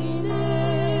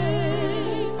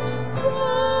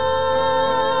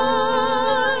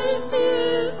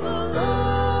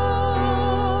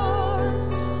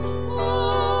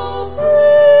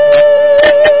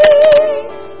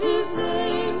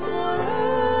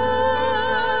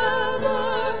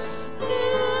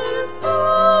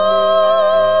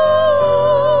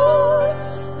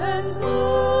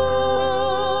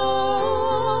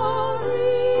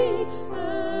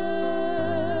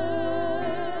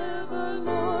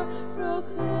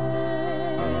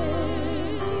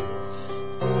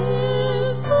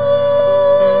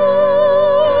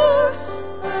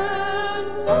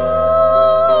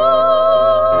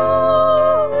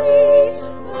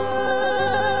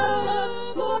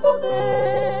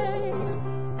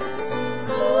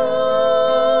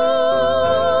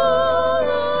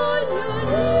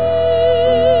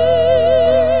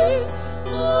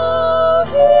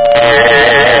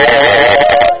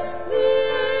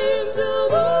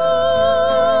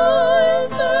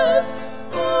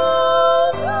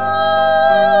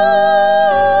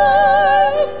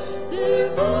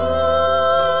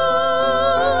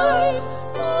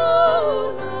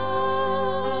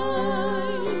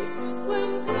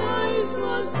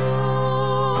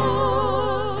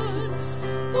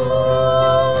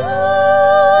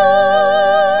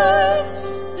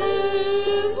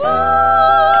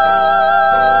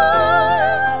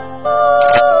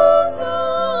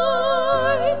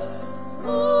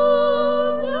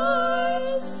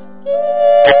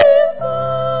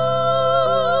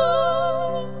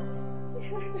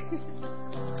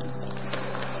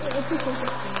All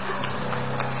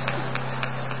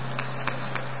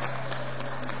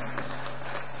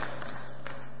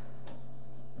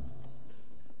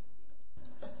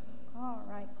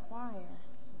right, choir.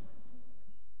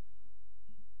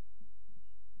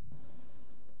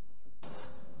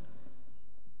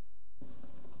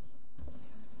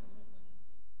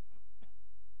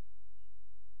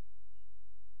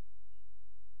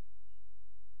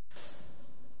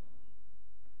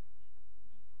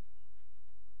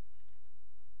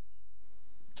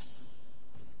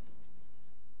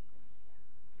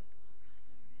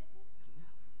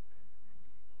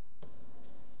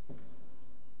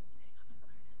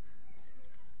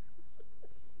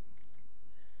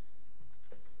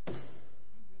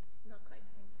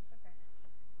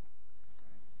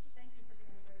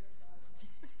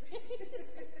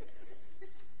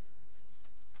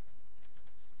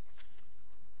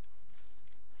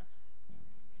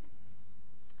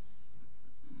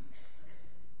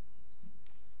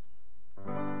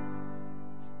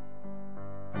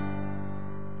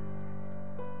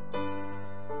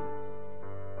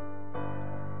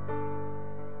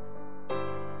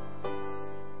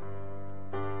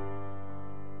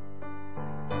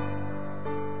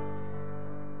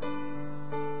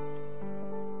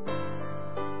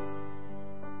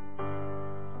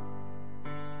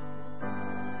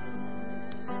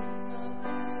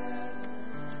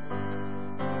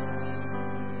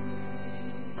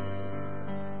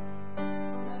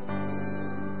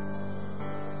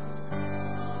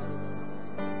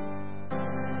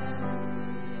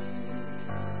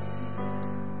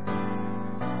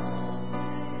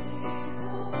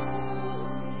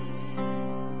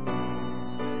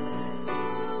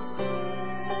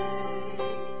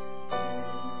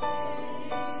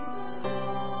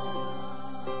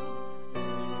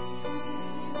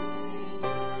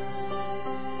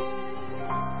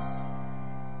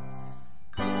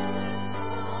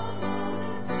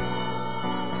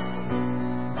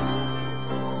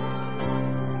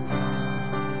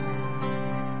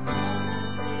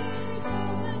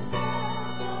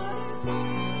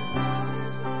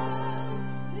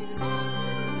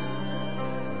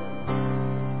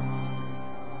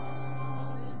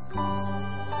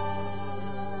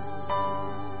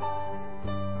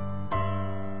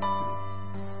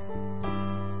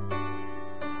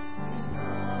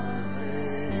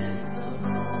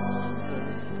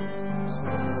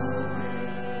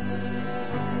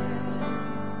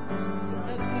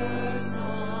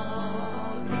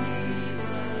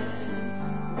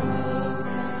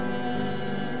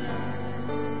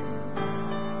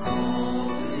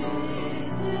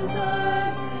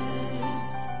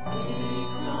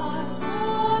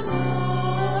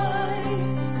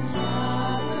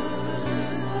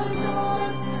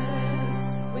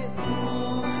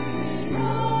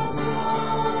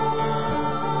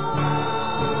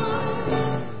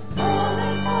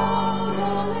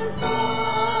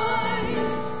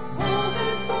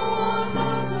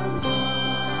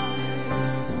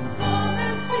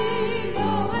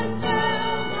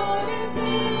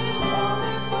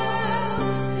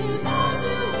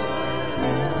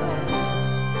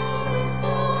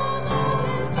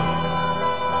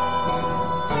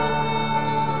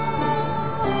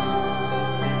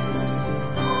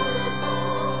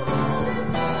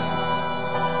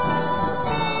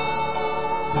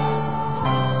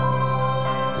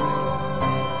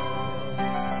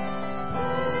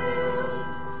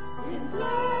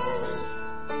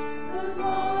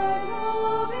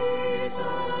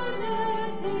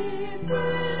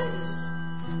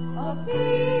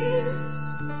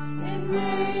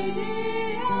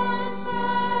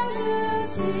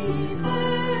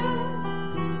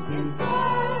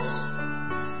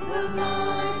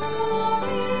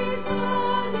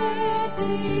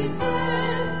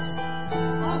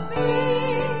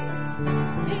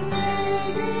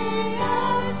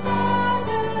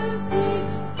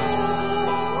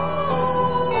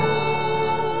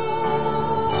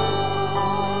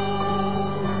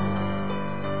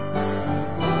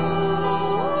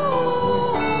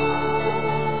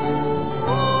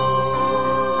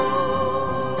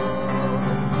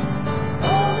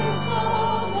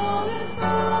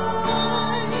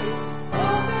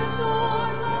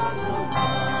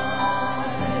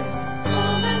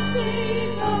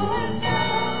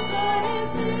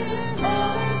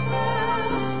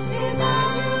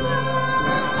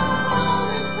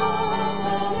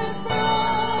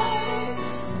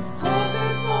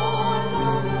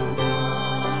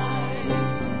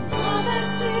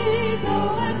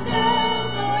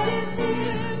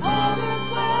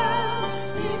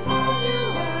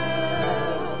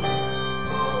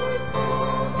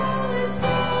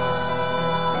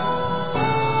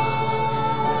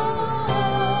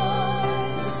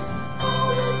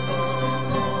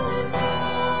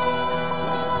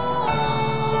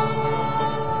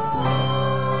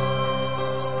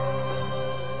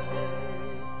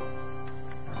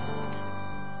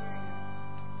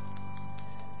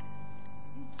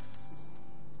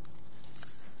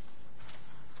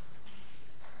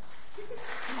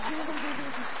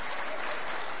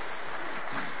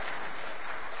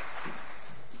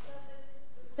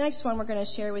 The next one we're going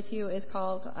to share with you is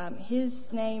called His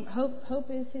Name. Hope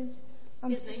is His.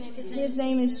 His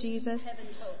name is Jesus.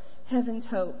 Heaven's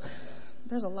Hope.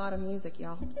 There's a lot of music,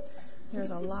 y'all.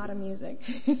 There's a lot of music.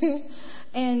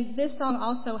 And this song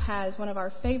also has one of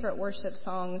our favorite worship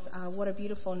songs, What a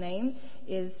Beautiful Name,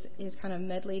 is kind of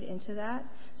medleyed into that.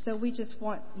 So we just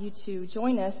want you to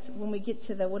join us when we get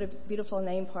to the What a Beautiful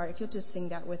Name part. If you'll just sing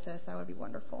that with us, that would be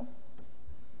wonderful.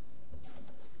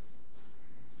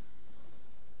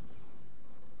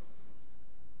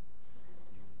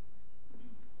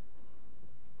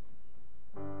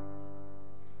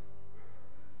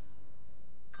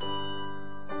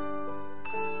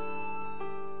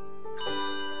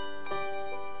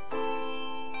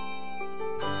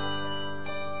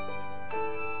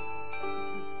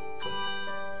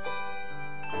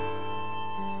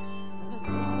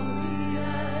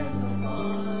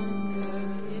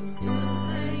 It's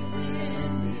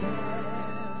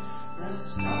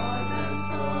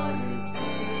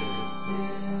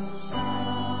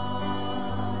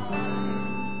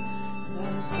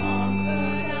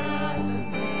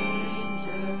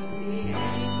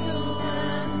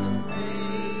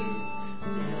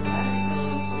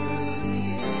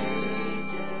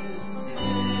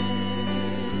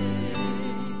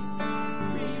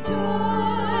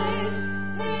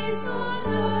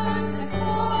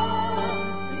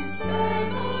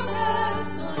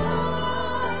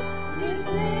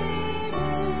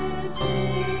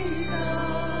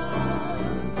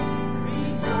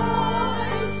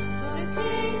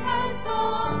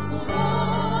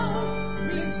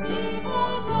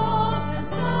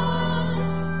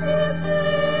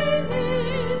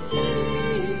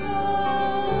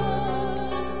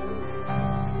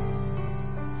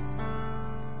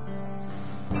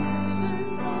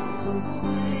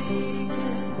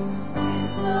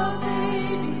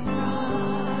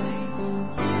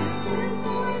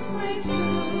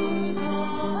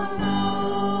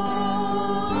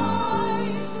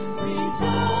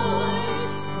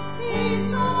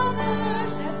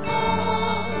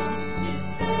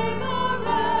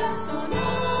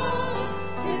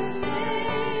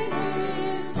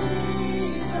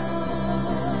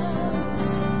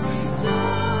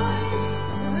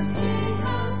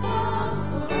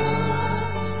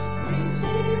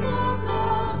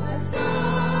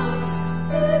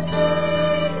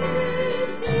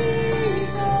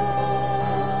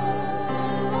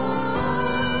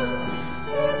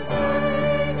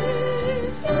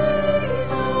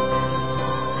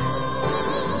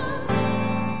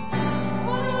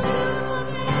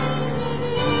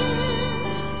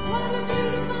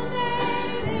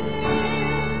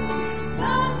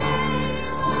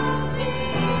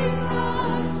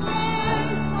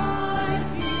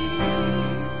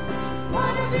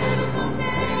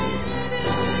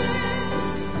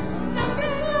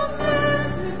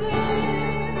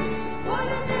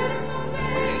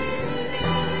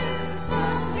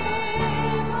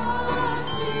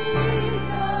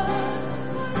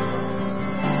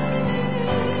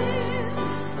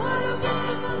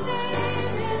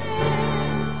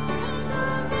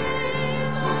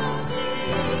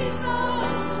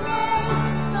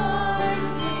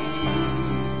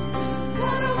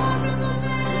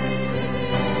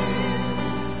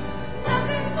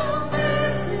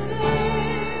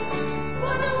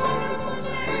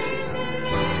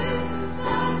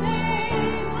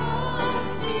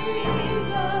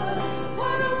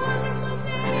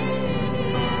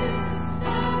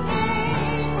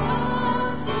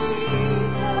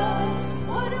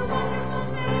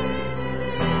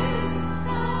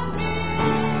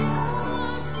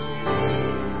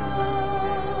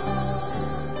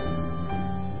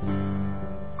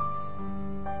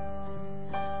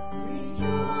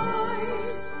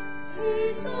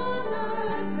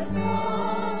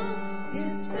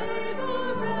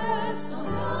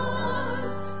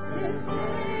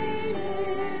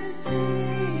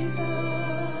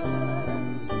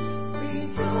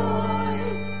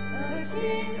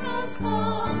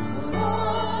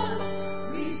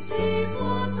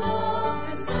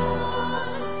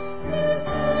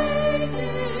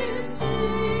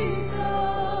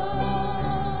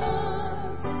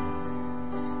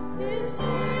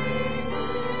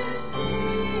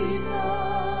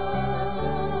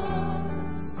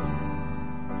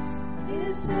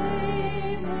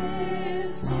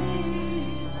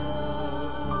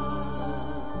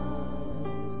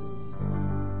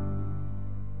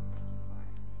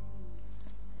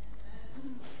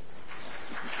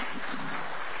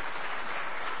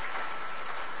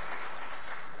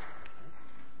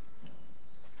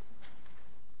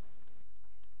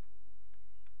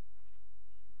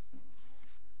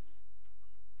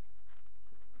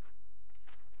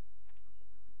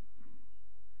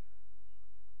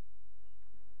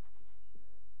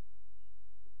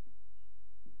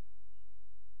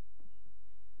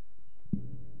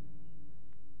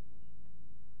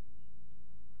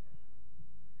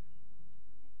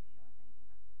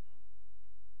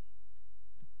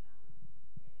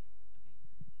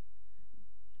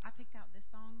I picked out this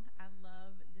song. I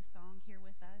love this song, Here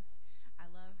With Us.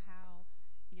 I love how,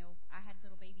 I had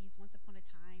little babies once upon a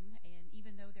time, and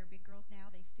even though they're big girls now,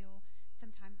 they still,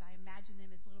 sometimes I imagine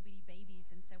them as little bitty babies,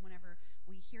 and so whenever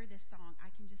we hear this song,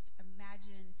 I can just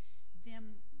imagine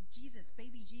them,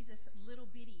 baby Jesus,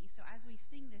 little bitty. So as we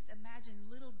sing this,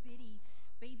 imagine little bitty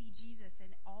baby Jesus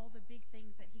and all the big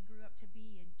things that he grew up to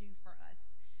be and do for us.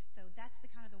 So that's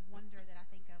the kind of the wonder that I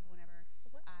think of whenever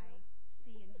I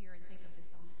see and hear and think of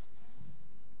this song.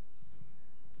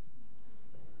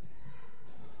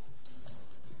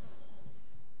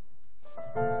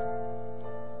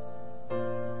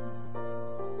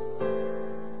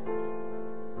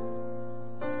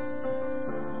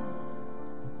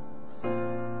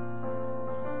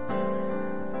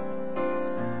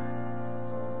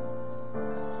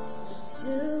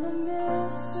 Still a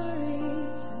mystery.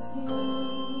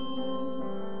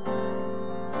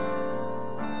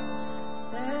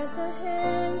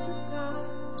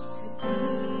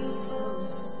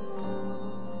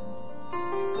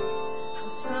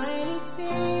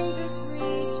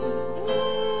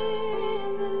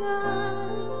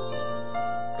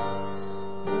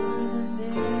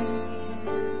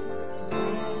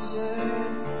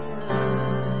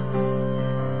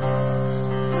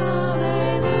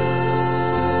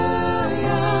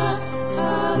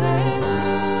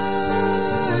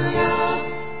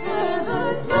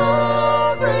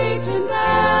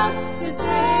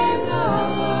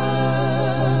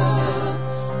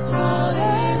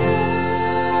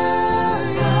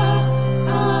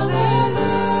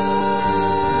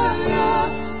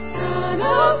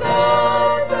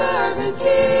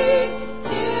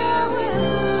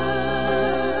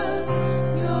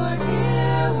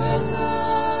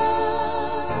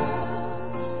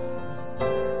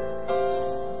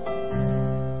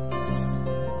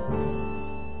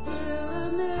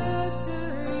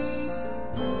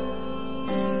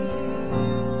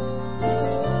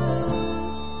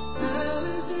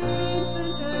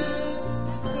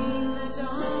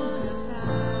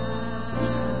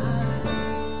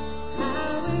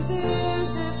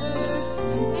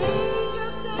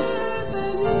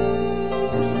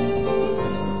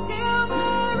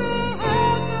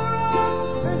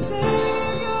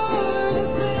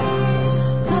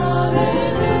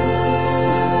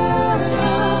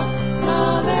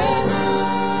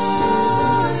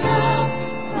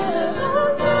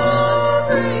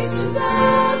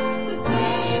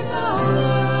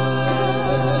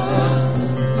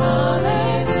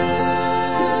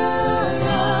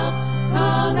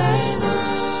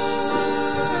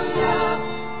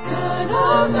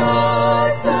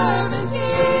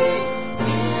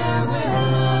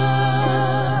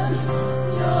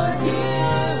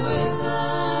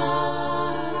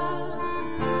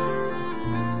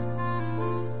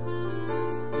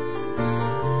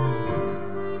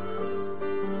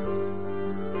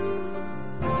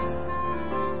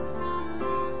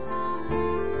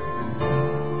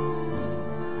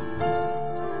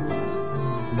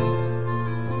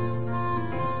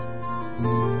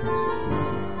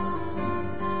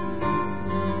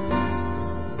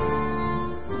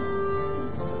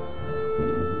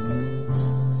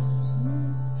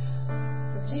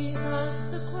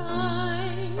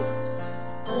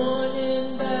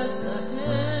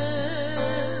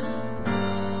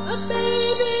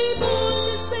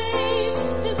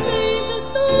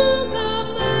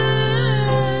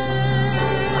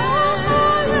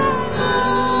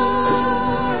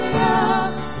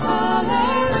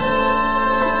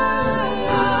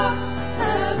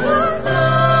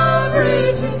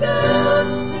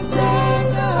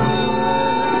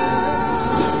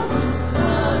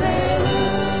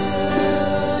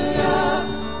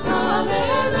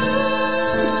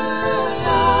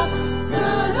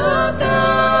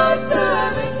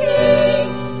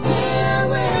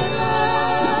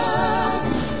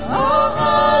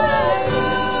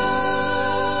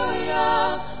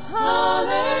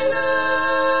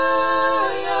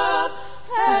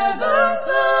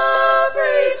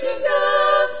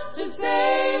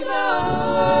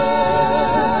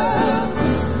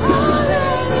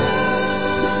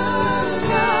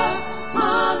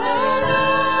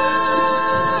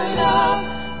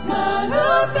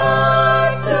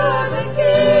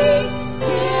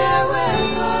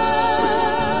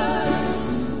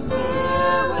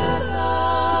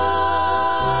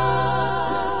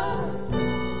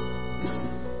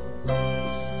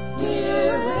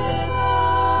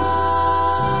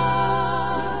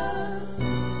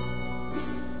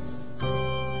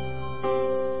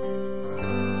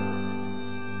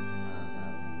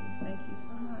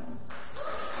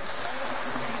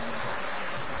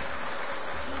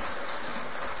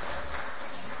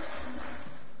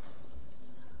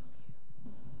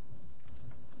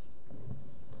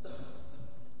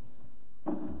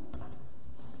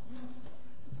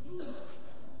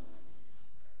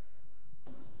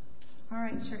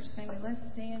 church family, let's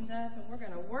stand up and we're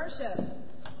going to worship.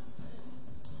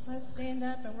 Let's stand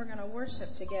up and we're going to worship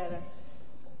together.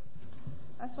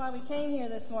 That's why we came here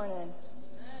this morning.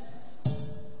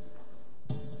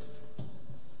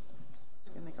 It's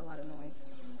going to make a lot of noise.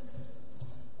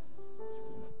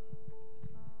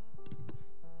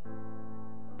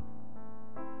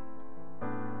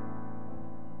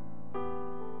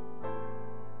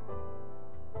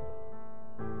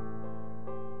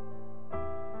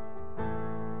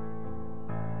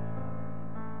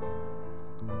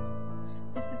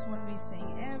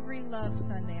 Love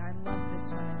Sunday. I love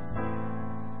this one.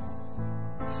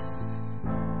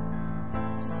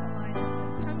 It's just the line that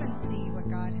says, "Come and see what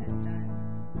God has done."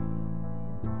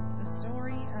 The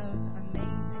story of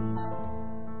amazing love.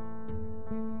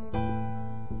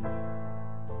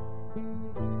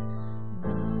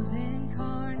 Love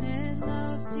incarnate,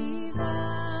 love divine,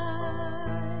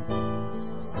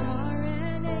 star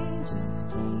and angels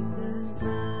gave the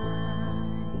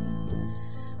sign,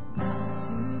 bound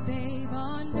to babe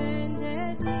on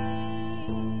bended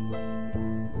knee,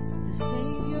 the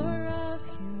Savior of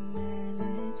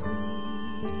humanity.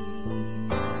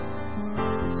 For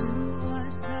unto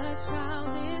us a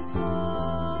child is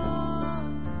born,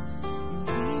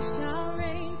 and He shall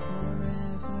reign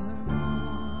forevermore.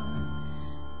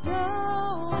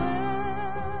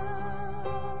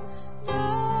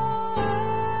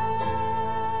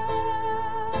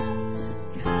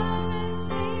 Come and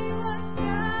see what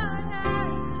God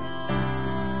has done.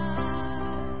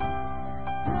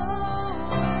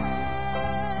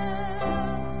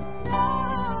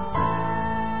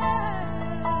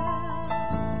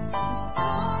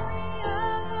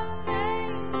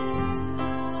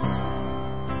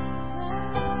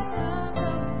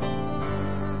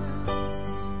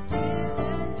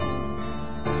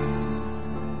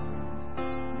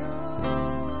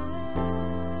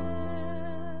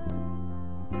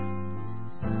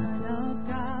 Son of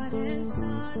God and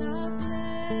Son of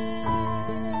Man,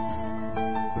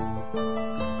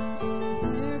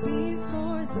 there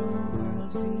before the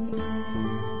world began,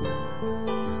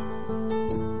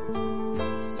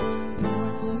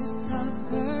 born to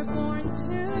suffer, born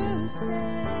to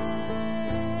save,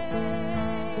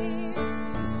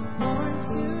 born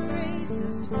to raise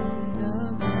us from the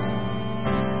grave.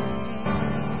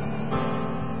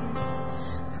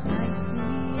 Christ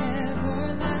the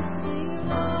everlasting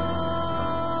Lord,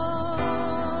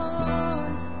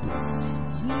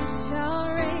 He shall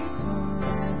reign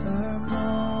forevermore.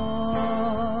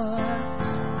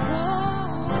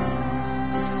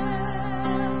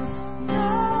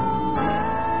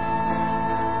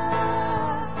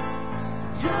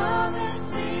 Come and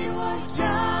see what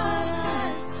God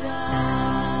has done.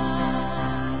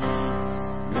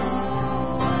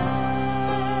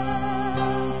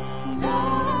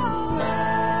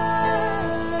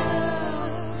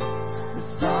 The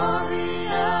story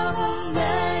of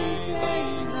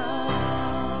amazing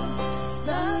love,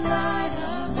 the light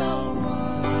of the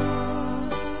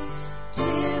world,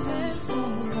 given for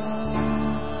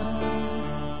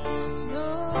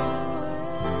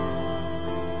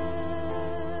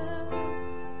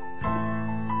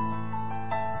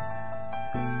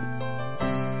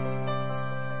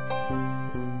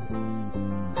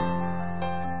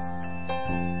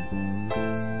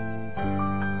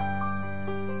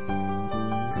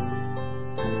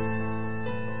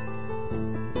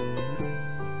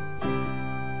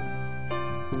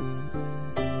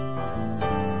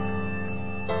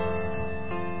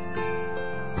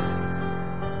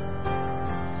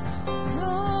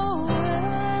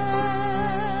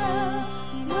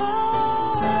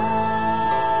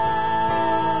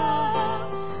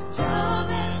Come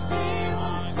and see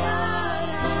what God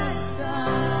has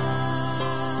done.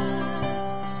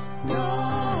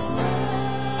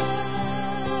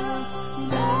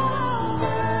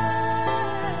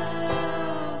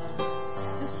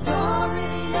 The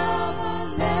story of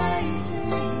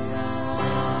amazing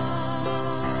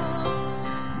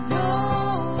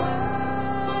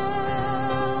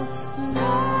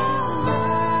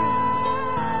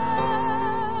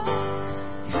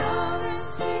Come and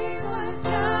see what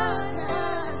God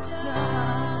has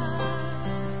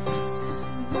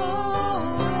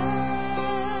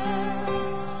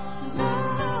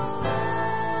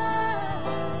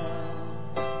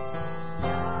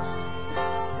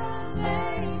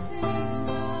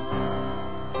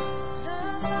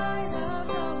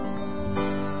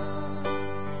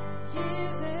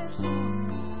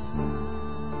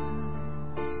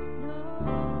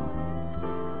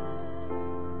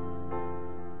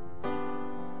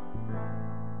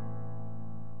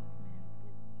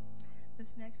This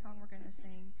next song we're going to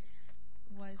sing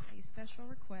was a special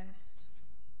request.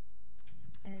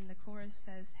 And the chorus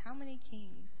says, how many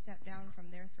kings stepped down from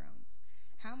their thrones?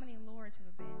 How many lords have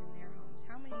abandoned their homes?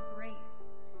 How many greats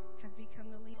have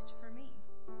become the least for me?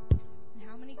 And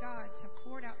how many gods have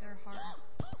poured out their hearts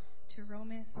to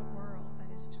romance a world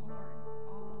that is torn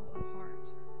all apart?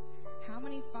 How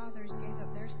many fathers gave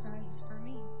up their sons for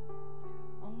me?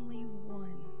 Only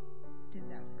one did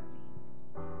that for me.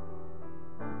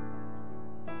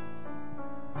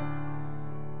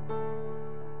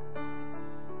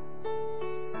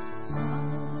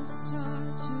 Follow the star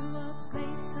to a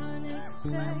place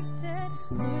unexpected.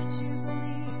 Would you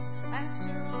believe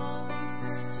after all we've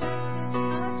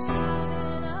rejected a child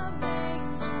in a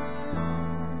manger?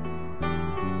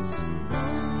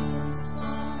 Lowly and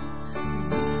small, the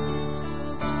weakest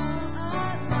of all,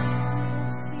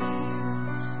 unlikest here,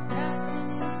 wrapped in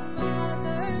his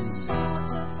mother's shawl,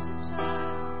 just a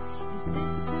child. Is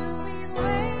this who we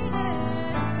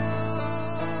waited for?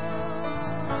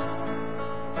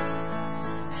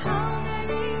 How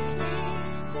many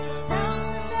kings down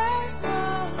from their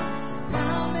thrones?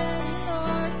 How many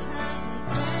lords have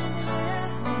abandoned their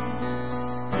homes?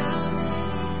 How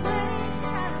many greats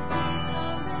have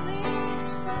become the least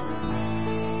for me?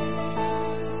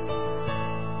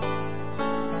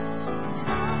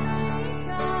 How many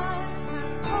gods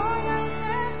have poured out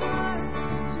their hearts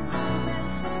to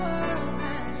romance a world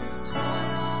that is torn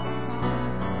all apart?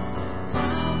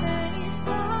 How many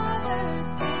fathers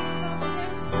gave up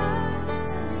their sons to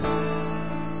me?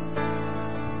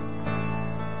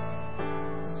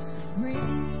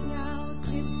 Bringing out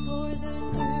gifts for the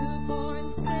newborn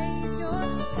Savior,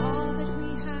 all that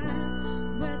we have,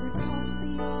 whether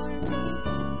costly or meek,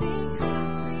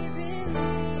 because we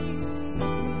believe.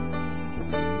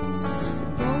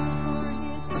 Gold for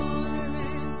His honor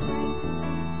and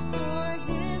frankincense for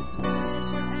His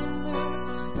pleasure, and myrrh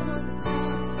for the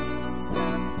cross He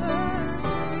suffered.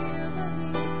 Do you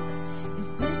believe? Is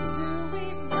this who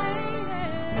we've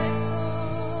waited for?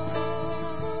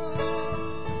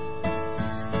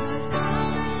 But how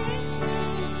many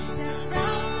kings stepped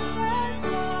down from their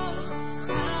thrones?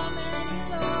 How many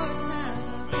lords have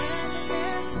abandoned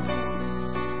their homes?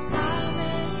 How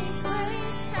many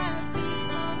greats have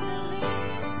become the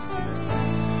least for me?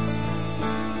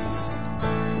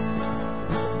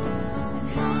 And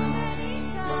how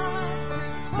many gods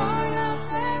have poured out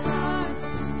their hearts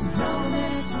to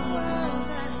romance a world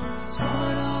that is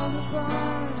torn all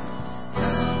apart?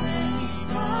 How many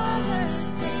fathers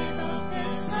gave up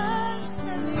their sons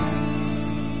to me?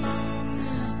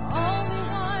 Only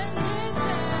one did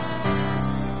that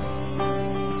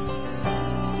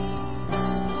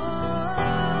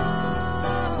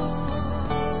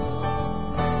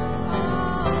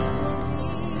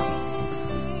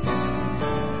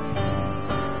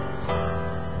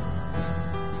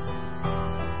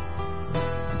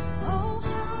Oh,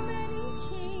 how many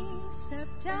kings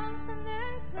stepped down from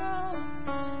their thrones?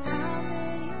 How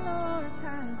many lords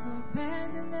have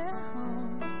abandoned their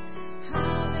homes?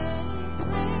 How many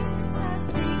greats have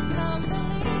become the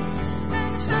least?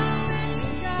 And how many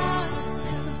gods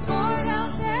have poured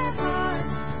out their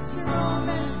hearts to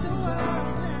romance a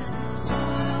world that is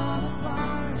torn all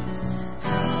apart?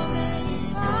 How many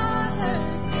fathers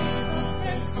gave up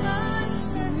their sons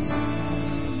to me?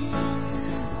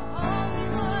 Only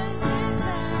one did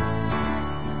that.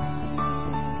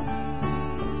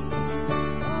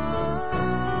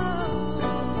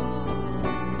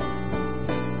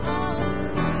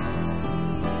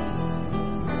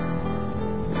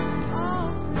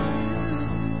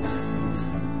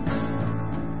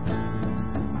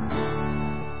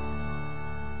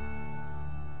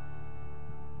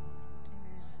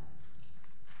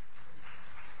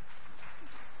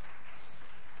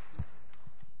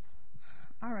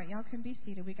 All right, y'all can be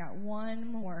seated. We got one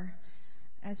more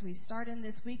as we start in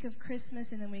this week of Christmas,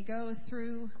 and then we go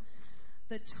through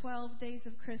the 12 days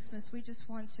of Christmas. We just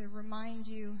want to remind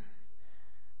you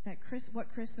that what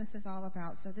Christmas is all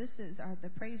about. So this is the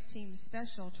praise team's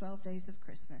special 12 days of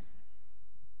Christmas.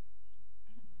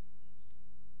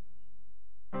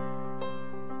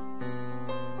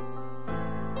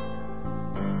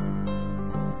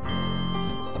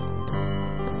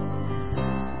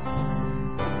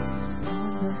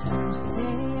 On the first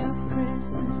day of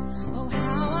Christmas, oh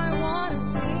how I want to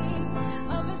sing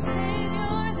of a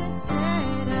Savior that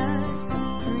set us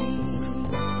free.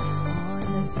 On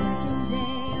the second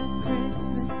day of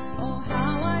Christmas, oh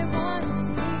how I want to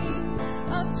sing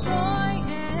of joy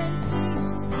and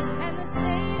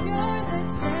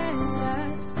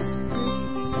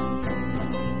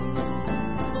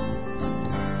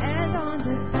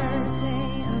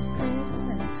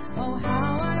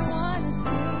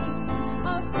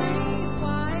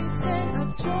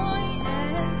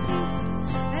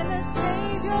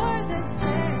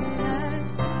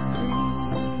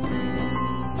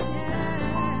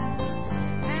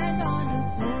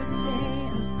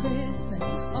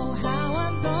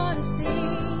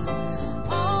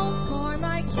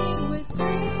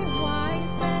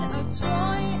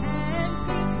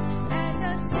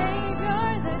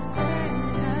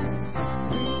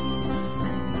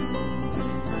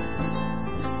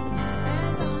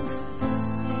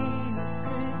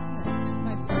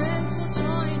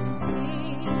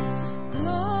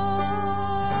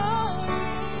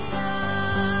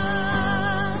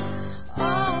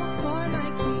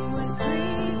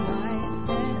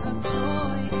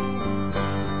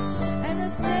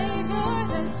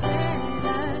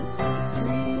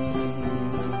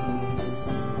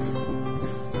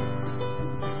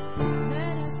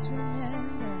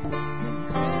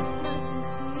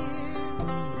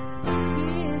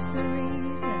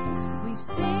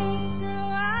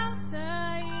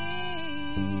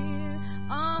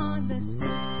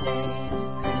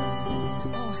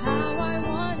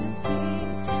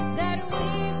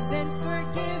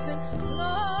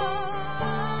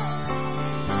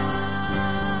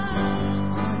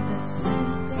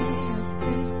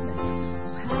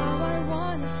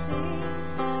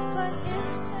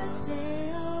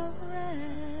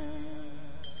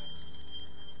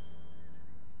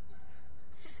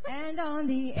And on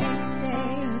the 8th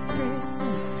day of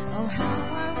Christmas, oh how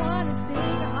I want to sing.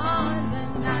 On the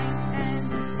 9th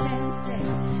and the 10th day,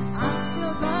 I'm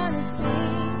still gonna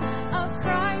sing of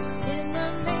Christ in the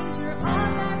manger on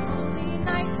that holy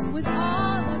night with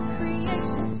all of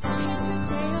creation. Take the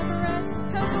day of rest,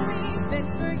 'cause we've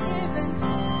been forgiven.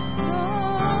 Gloria,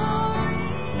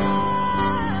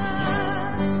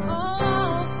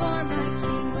 oh for my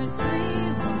King with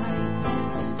 3 wise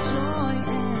men, joy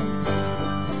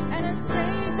and a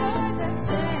Savior that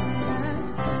set us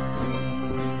free.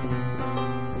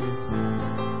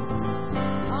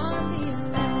 On the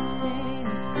 11th day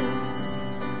of Christmas,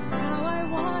 how I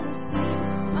want to sing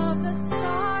of the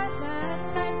star that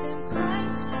led them,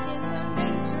 Christ in the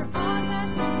manger on that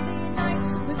holy night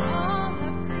with all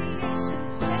of creation.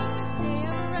 Take a day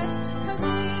of rest, 'cause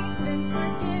we've been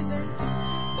forgiven.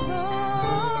 Gloria,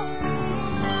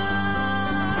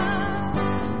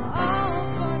 all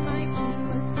for my King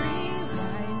with 3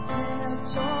 wise men of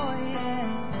joy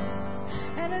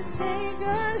and a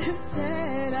Savior that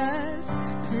set us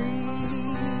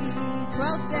free.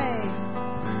 12th day.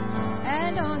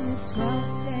 And on the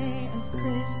 12th day of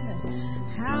Christmas,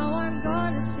 how I'm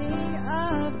gonna sing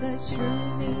of the true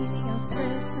meaning of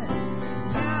Christmas.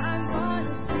 Yeah, I'm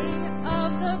gonna sing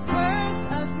of the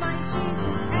birth of my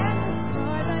Jesus and the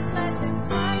star that led them,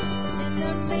 Christ in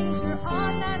the manger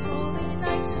on that holy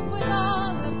night with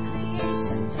all of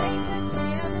creation. Take a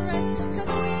day of rest,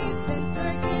 'cause we've been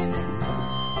forgiven.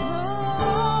 Gloria,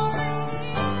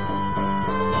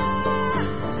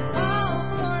 all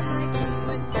for my King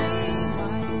with 3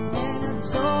 wise men of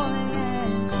joy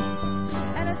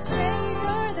and a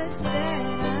Savior that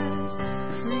set us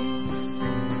free.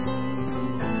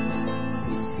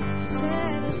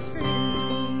 Set us free.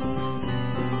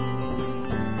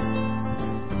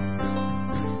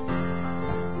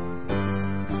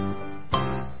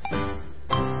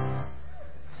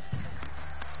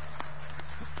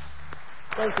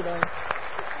 Thank you, Dan.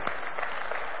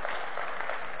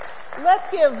 Let's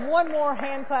give one more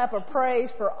hand clap of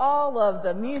praise for all of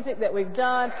the music that we've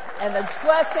done and the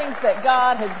blessings that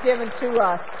God has given to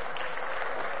us.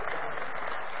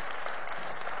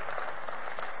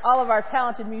 All of our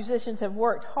talented musicians have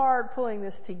worked hard pulling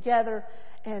this together,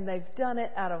 and they've done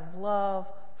it out of love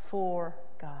for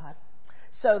God,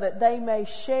 so that they may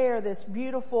share this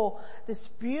beautiful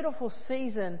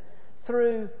season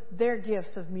through their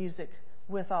gifts of music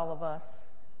with all of us.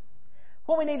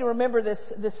 What we need to remember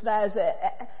this night is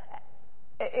that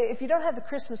if you don't have the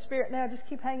Christmas spirit now, just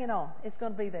keep hanging on. It's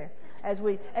going to be there as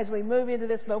we move into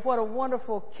this. But what a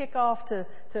wonderful kickoff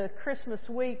to Christmas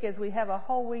week, as we have a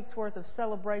whole week's worth of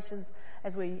celebrations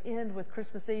as we end with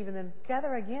Christmas Eve and then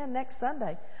gather again next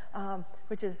Sunday,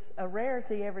 which is a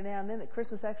rarity every now and then that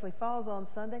Christmas actually falls on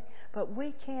Sunday. But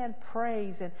we can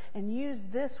praise and use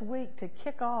this week to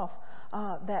kick off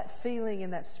that feeling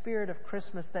and that spirit of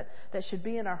Christmas that should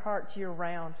be in our hearts year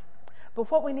round.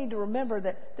 But what we need to remember,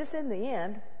 that this isn't the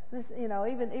end. This,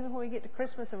 even when we get to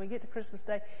Christmas and we get to Christmas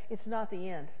Day, it's not the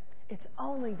end. It's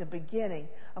only the beginning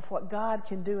of what God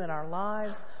can do in our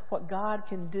lives, what God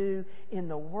can do in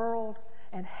the world,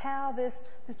 and how this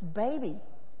baby,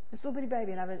 this little bitty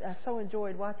baby, and I've so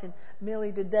enjoyed watching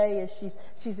Millie today as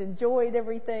she's enjoyed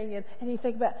everything, and you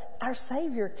think about our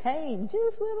Savior came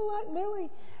just little like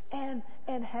Millie and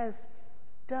has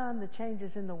done the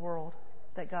changes in the world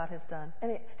that God has done.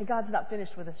 And God's not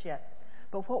finished with us yet.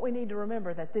 But what we need to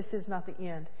remember, that this is not the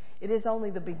end. It is only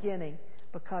the beginning,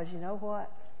 because you know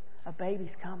what? A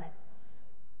baby's coming.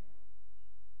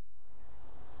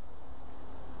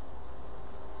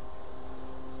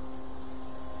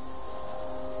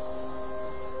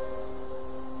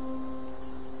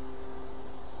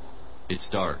 It's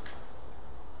dark.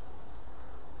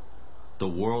 The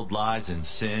world lies in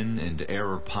sin and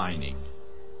error pining.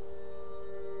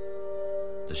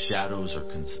 The shadows are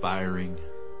conspiring,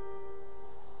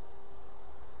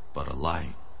 but a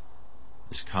light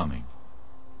is coming.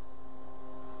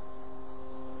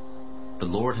 The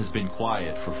Lord has been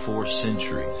quiet for 4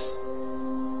 centuries.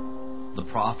 The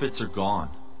prophets are gone.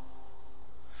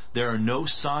 There are no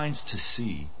signs to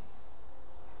see.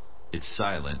 It's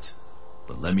silent,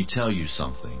 but let me tell you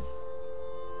something.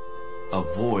 A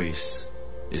voice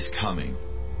is coming.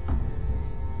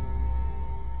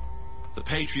 The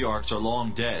patriarchs are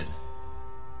long dead.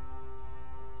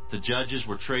 The judges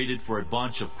were traded for a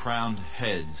bunch of crowned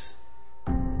heads.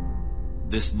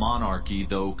 This monarchy,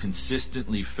 though,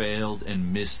 consistently failed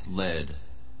and misled.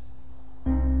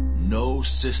 No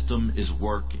system is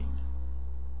working,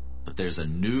 but there's a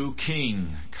new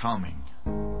king coming.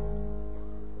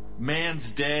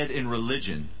 Man's dead in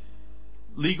religion.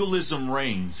 Legalism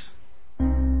reigns.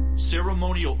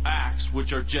 ceremonial acts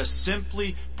which are just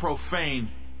simply profane,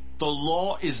 the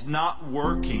law is not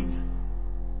working,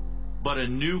 but a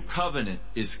new covenant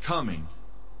is coming.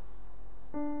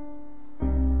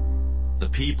 The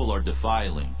people are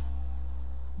defiling.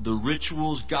 The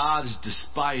rituals God is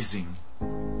despising.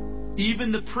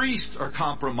 Even the priests are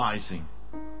compromising.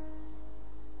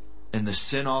 And the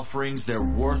sin offerings, they're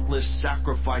worthless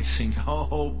sacrificing.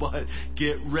 Oh, but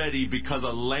get ready because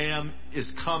a lamb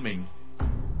is coming.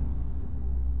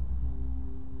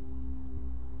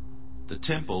 The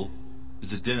temple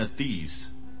is a den of thieves.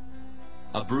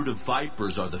 A brood of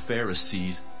vipers are the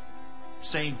Pharisees.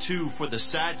 Same too for the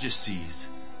Sadducees.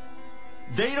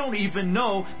 They don't even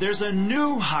know there's a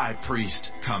new high priest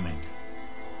coming.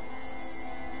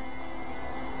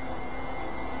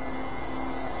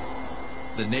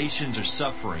 The nations are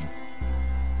suffering.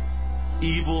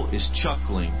 Evil is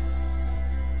chuckling.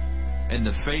 And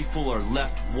the faithful are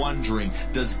left wondering,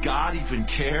 does God even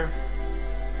care?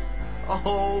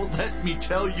 Oh, let me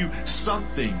tell you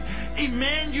something.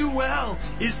 Emmanuel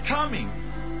is coming.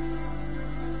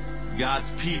 God's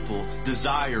people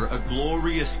desire a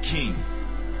glorious king.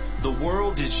 The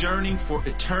world is yearning for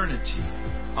eternity.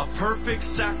 A perfect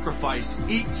sacrifice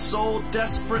each soul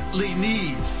desperately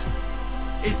needs.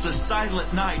 It's a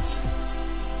silent night,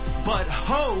 but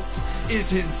hope is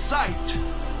in sight.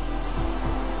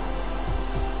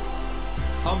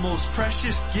 A most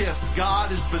precious gift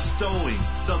God is bestowing.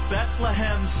 The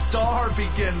Bethlehem star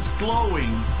begins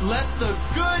glowing. Let the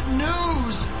good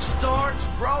news start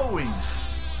growing.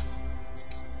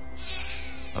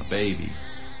 A baby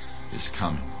is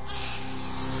coming.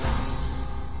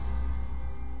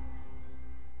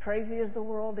 Crazy as the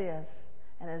world is,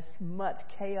 and as much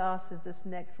chaos as this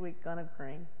next week going to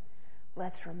bring,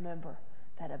 let's remember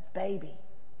that a baby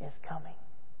is coming.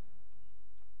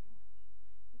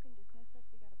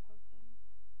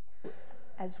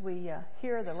 As we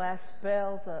hear the last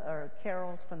bells or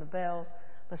carols from the bells,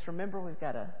 let's remember we've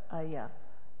got a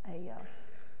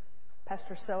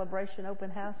pastor celebration open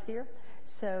house here.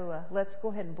 So let's go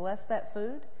ahead and bless that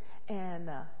food, and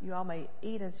you all may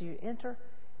eat as you enter,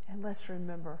 and let's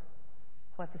remember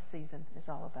what the season is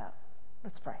all about.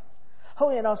 Let's pray.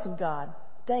 Holy and awesome God,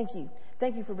 thank you.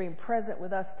 Thank you for being present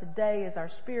with us today as our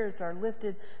spirits are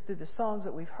lifted through the songs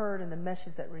that we've heard and the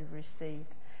message that we've received.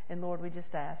 And Lord, we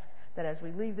just ask that as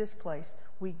we leave this place,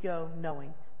 we go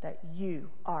knowing that you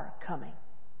are coming.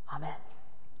 Amen.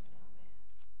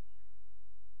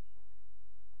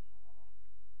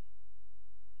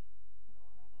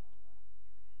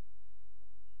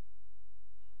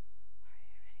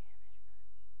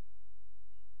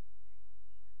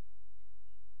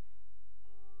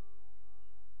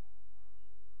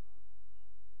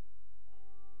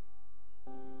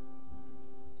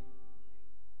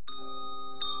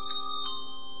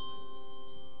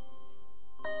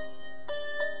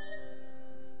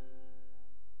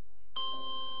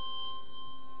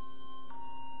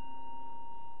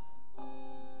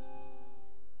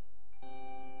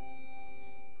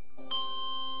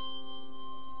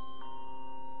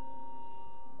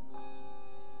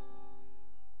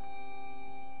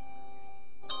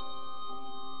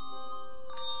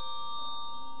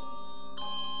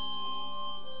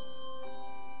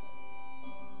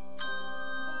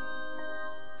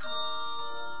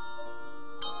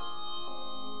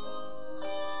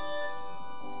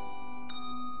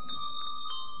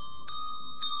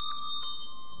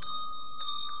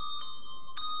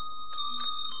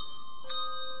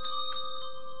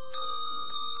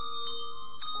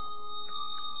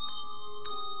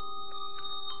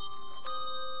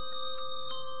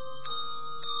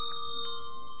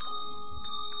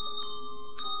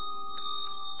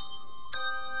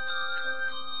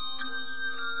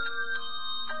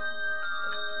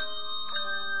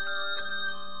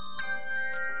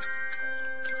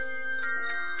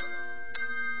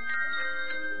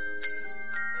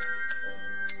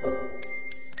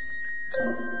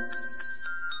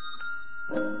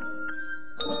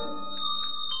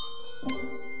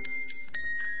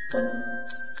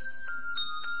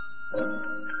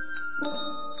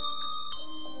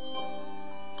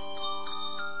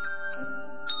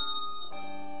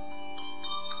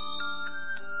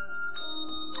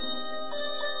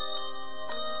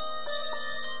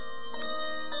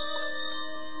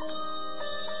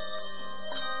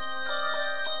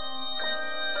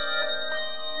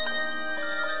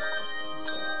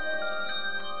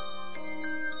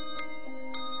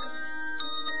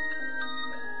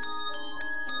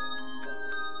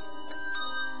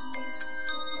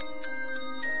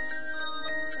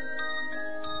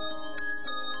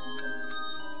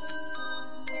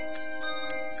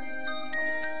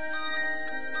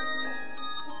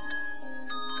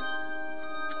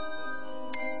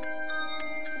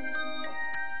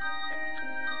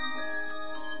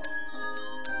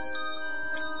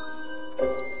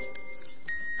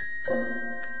 Thank you.